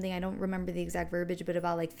said something, I don't remember the exact verbiage, but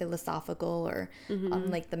about like philosophical or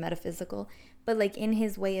like the metaphysical. But like in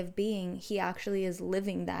his way of being, he actually is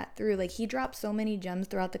living that through. Like he dropped so many gems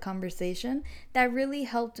throughout the conversation that really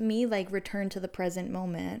helped me like return to the present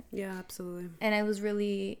moment. Yeah, absolutely. And it was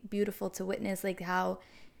really beautiful to witness like how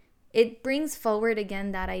it brings forward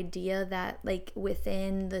again that idea that like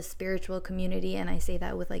within the spiritual community, and I say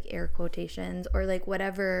that with like air quotations, or like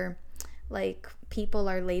whatever like people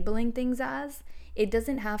are labeling things as, it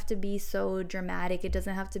doesn't have to be so dramatic, it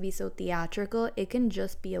doesn't have to be so theatrical. It can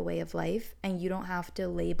just be a way of life, and you don't have to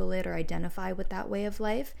label it or identify with that way of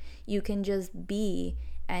life. You can just be,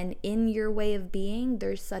 and in your way of being,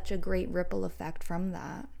 there's such a great ripple effect from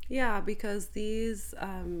that. Yeah, because these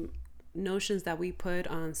notions that we put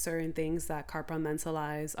on certain things that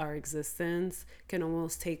compartmentalize our existence can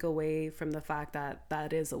almost take away from the fact that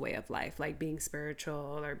that is a way of life, like being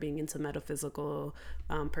spiritual or being into metaphysical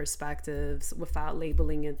perspectives, without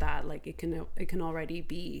labeling it that, like it can already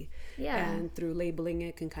be. Yeah. And through labeling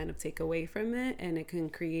it can kind of take away from it, and it can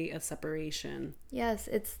create a separation. Yes,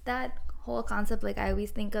 it's that whole concept, like I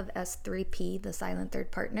always think of S3P, the silent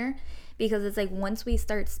third partner, because it's like once we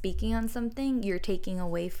start speaking on something, you're taking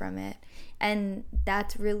away from it. And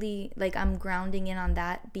that's really like, I'm grounding in on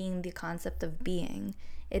that being the concept of being.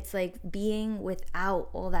 It's like being without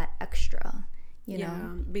all that extra, you know?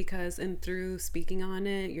 Yeah, because and through speaking on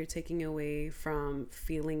it, you're taking away from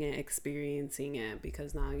feeling it, experiencing it,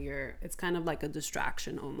 because now it's kind of like a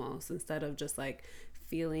distraction almost, instead of just like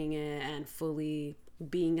feeling it and fully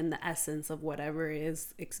being in the essence of whatever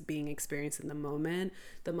is being experienced in the moment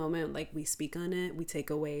like we speak on it, we take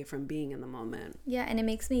away from being in the moment. Yeah, and it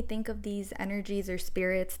makes me think of these energies or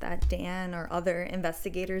spirits that Dan or other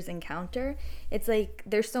investigators encounter. It's like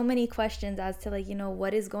there's so many questions as to like, you know,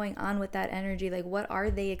 what is going on with that energy, like what are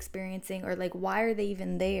they experiencing, or like why are they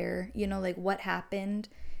even there, you know, like what happened.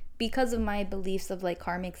 Because of my beliefs of like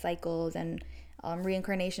karmic cycles and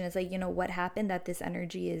reincarnation, is like, you know, what happened that this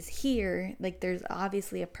energy is here, like there's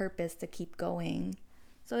obviously a purpose to keep going.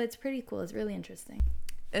 So it's pretty cool. It's really interesting.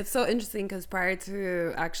 It's so interesting because prior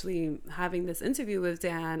to actually having this interview with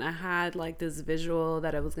Dan, I had like this visual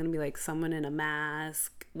that it was going to be like someone in a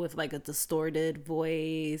mask with like a distorted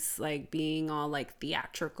voice, like being all like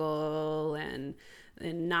theatrical and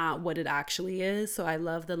not what it actually is. So I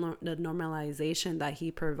love the normalization that he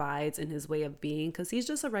provides in his way of being, because he's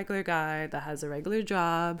just a regular guy that has a regular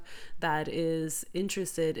job, that is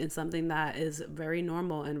interested in something that is very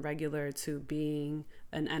normal and regular to being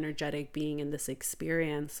an energetic being in this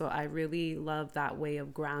experience. So I really love that way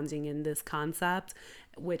of grounding in this concept,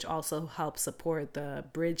 which also helps support the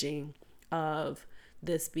bridging of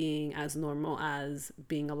this being as normal as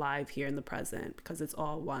being alive here in the present, because it's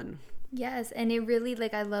all one. Yes, and it really,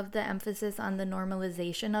 like, I love the emphasis on the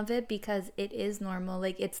normalization of it, because it is normal.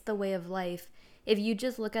 Like, it's the way of life. If you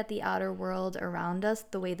just look at the outer world around us,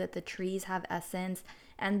 the way that the trees have essence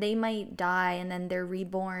and they might die and then they're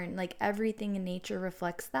reborn, like everything in nature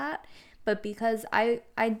reflects that. But because I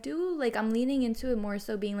do, like, I'm leaning into it more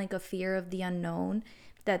so being like a fear of the unknown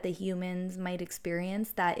that the humans might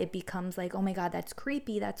experience, that it becomes like, oh my God, that's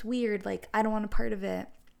creepy, that's weird, like I don't want a part of it.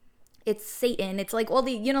 It's Satan. It's like all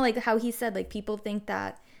the, you know, like how he said, like people think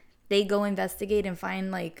that they go investigate and find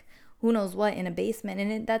like who knows what in a basement,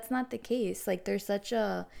 and that's not the case. Like there's such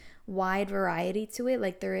a wide variety to it,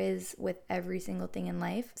 like there is with every single thing in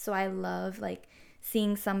life. So I love like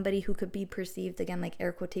seeing somebody who could be perceived, again, like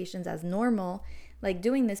air quotations, as normal, like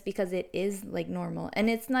doing this, because it is like normal, and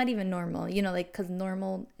it's not even normal, you know, like because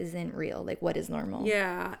normal isn't real. Like what is normal?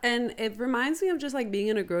 Yeah, and it reminds me of just like being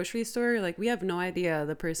in a grocery store. Like we have no idea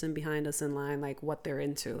the person behind us in line, like what they're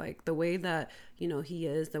into, like the way that, you know, he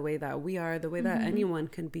is, the way that we are, the way that anyone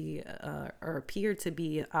can be or appear to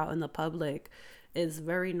be out in the public is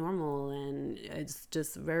very normal, and it's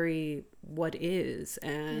just very what is.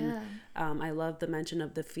 And I love the mention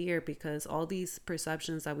of the fear, because all these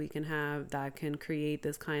perceptions that we can have that can create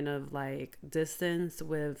this kind of like distance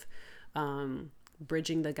with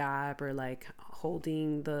bridging the gap, or like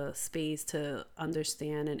holding the space to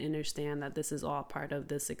understand and understand that this is all part of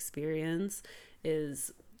this experience,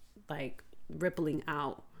 is like rippling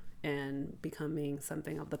out and becoming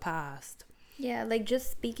something of the past. Yeah, like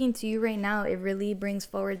just speaking to you right now, it really brings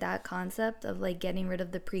forward that concept of like getting rid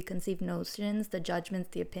of the preconceived notions, the judgments,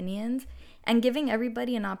 the opinions, and giving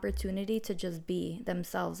everybody an opportunity to just be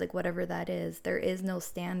themselves, like whatever that is. There is no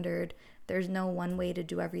standard. There's no one way to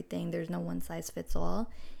do everything. There's no one size fits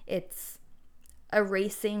all. It's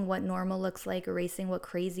erasing what normal looks like, erasing what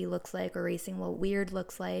crazy looks like, erasing what weird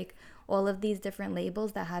looks like, all of these different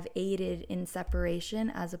labels that have aided in separation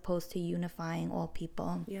as opposed to unifying all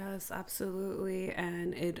people. Yes, absolutely.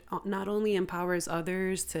 And it not only empowers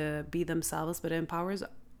others to be themselves, but it empowers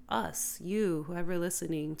us, you, whoever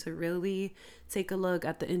listening, to really take a look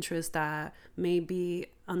at the interest that may be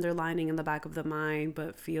underlining in the back of the mind,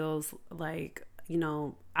 but feels like, you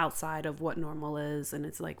know, outside of what normal is, and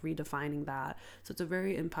it's like redefining that. So it's a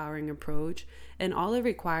very empowering approach, and all it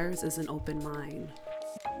requires is an open mind.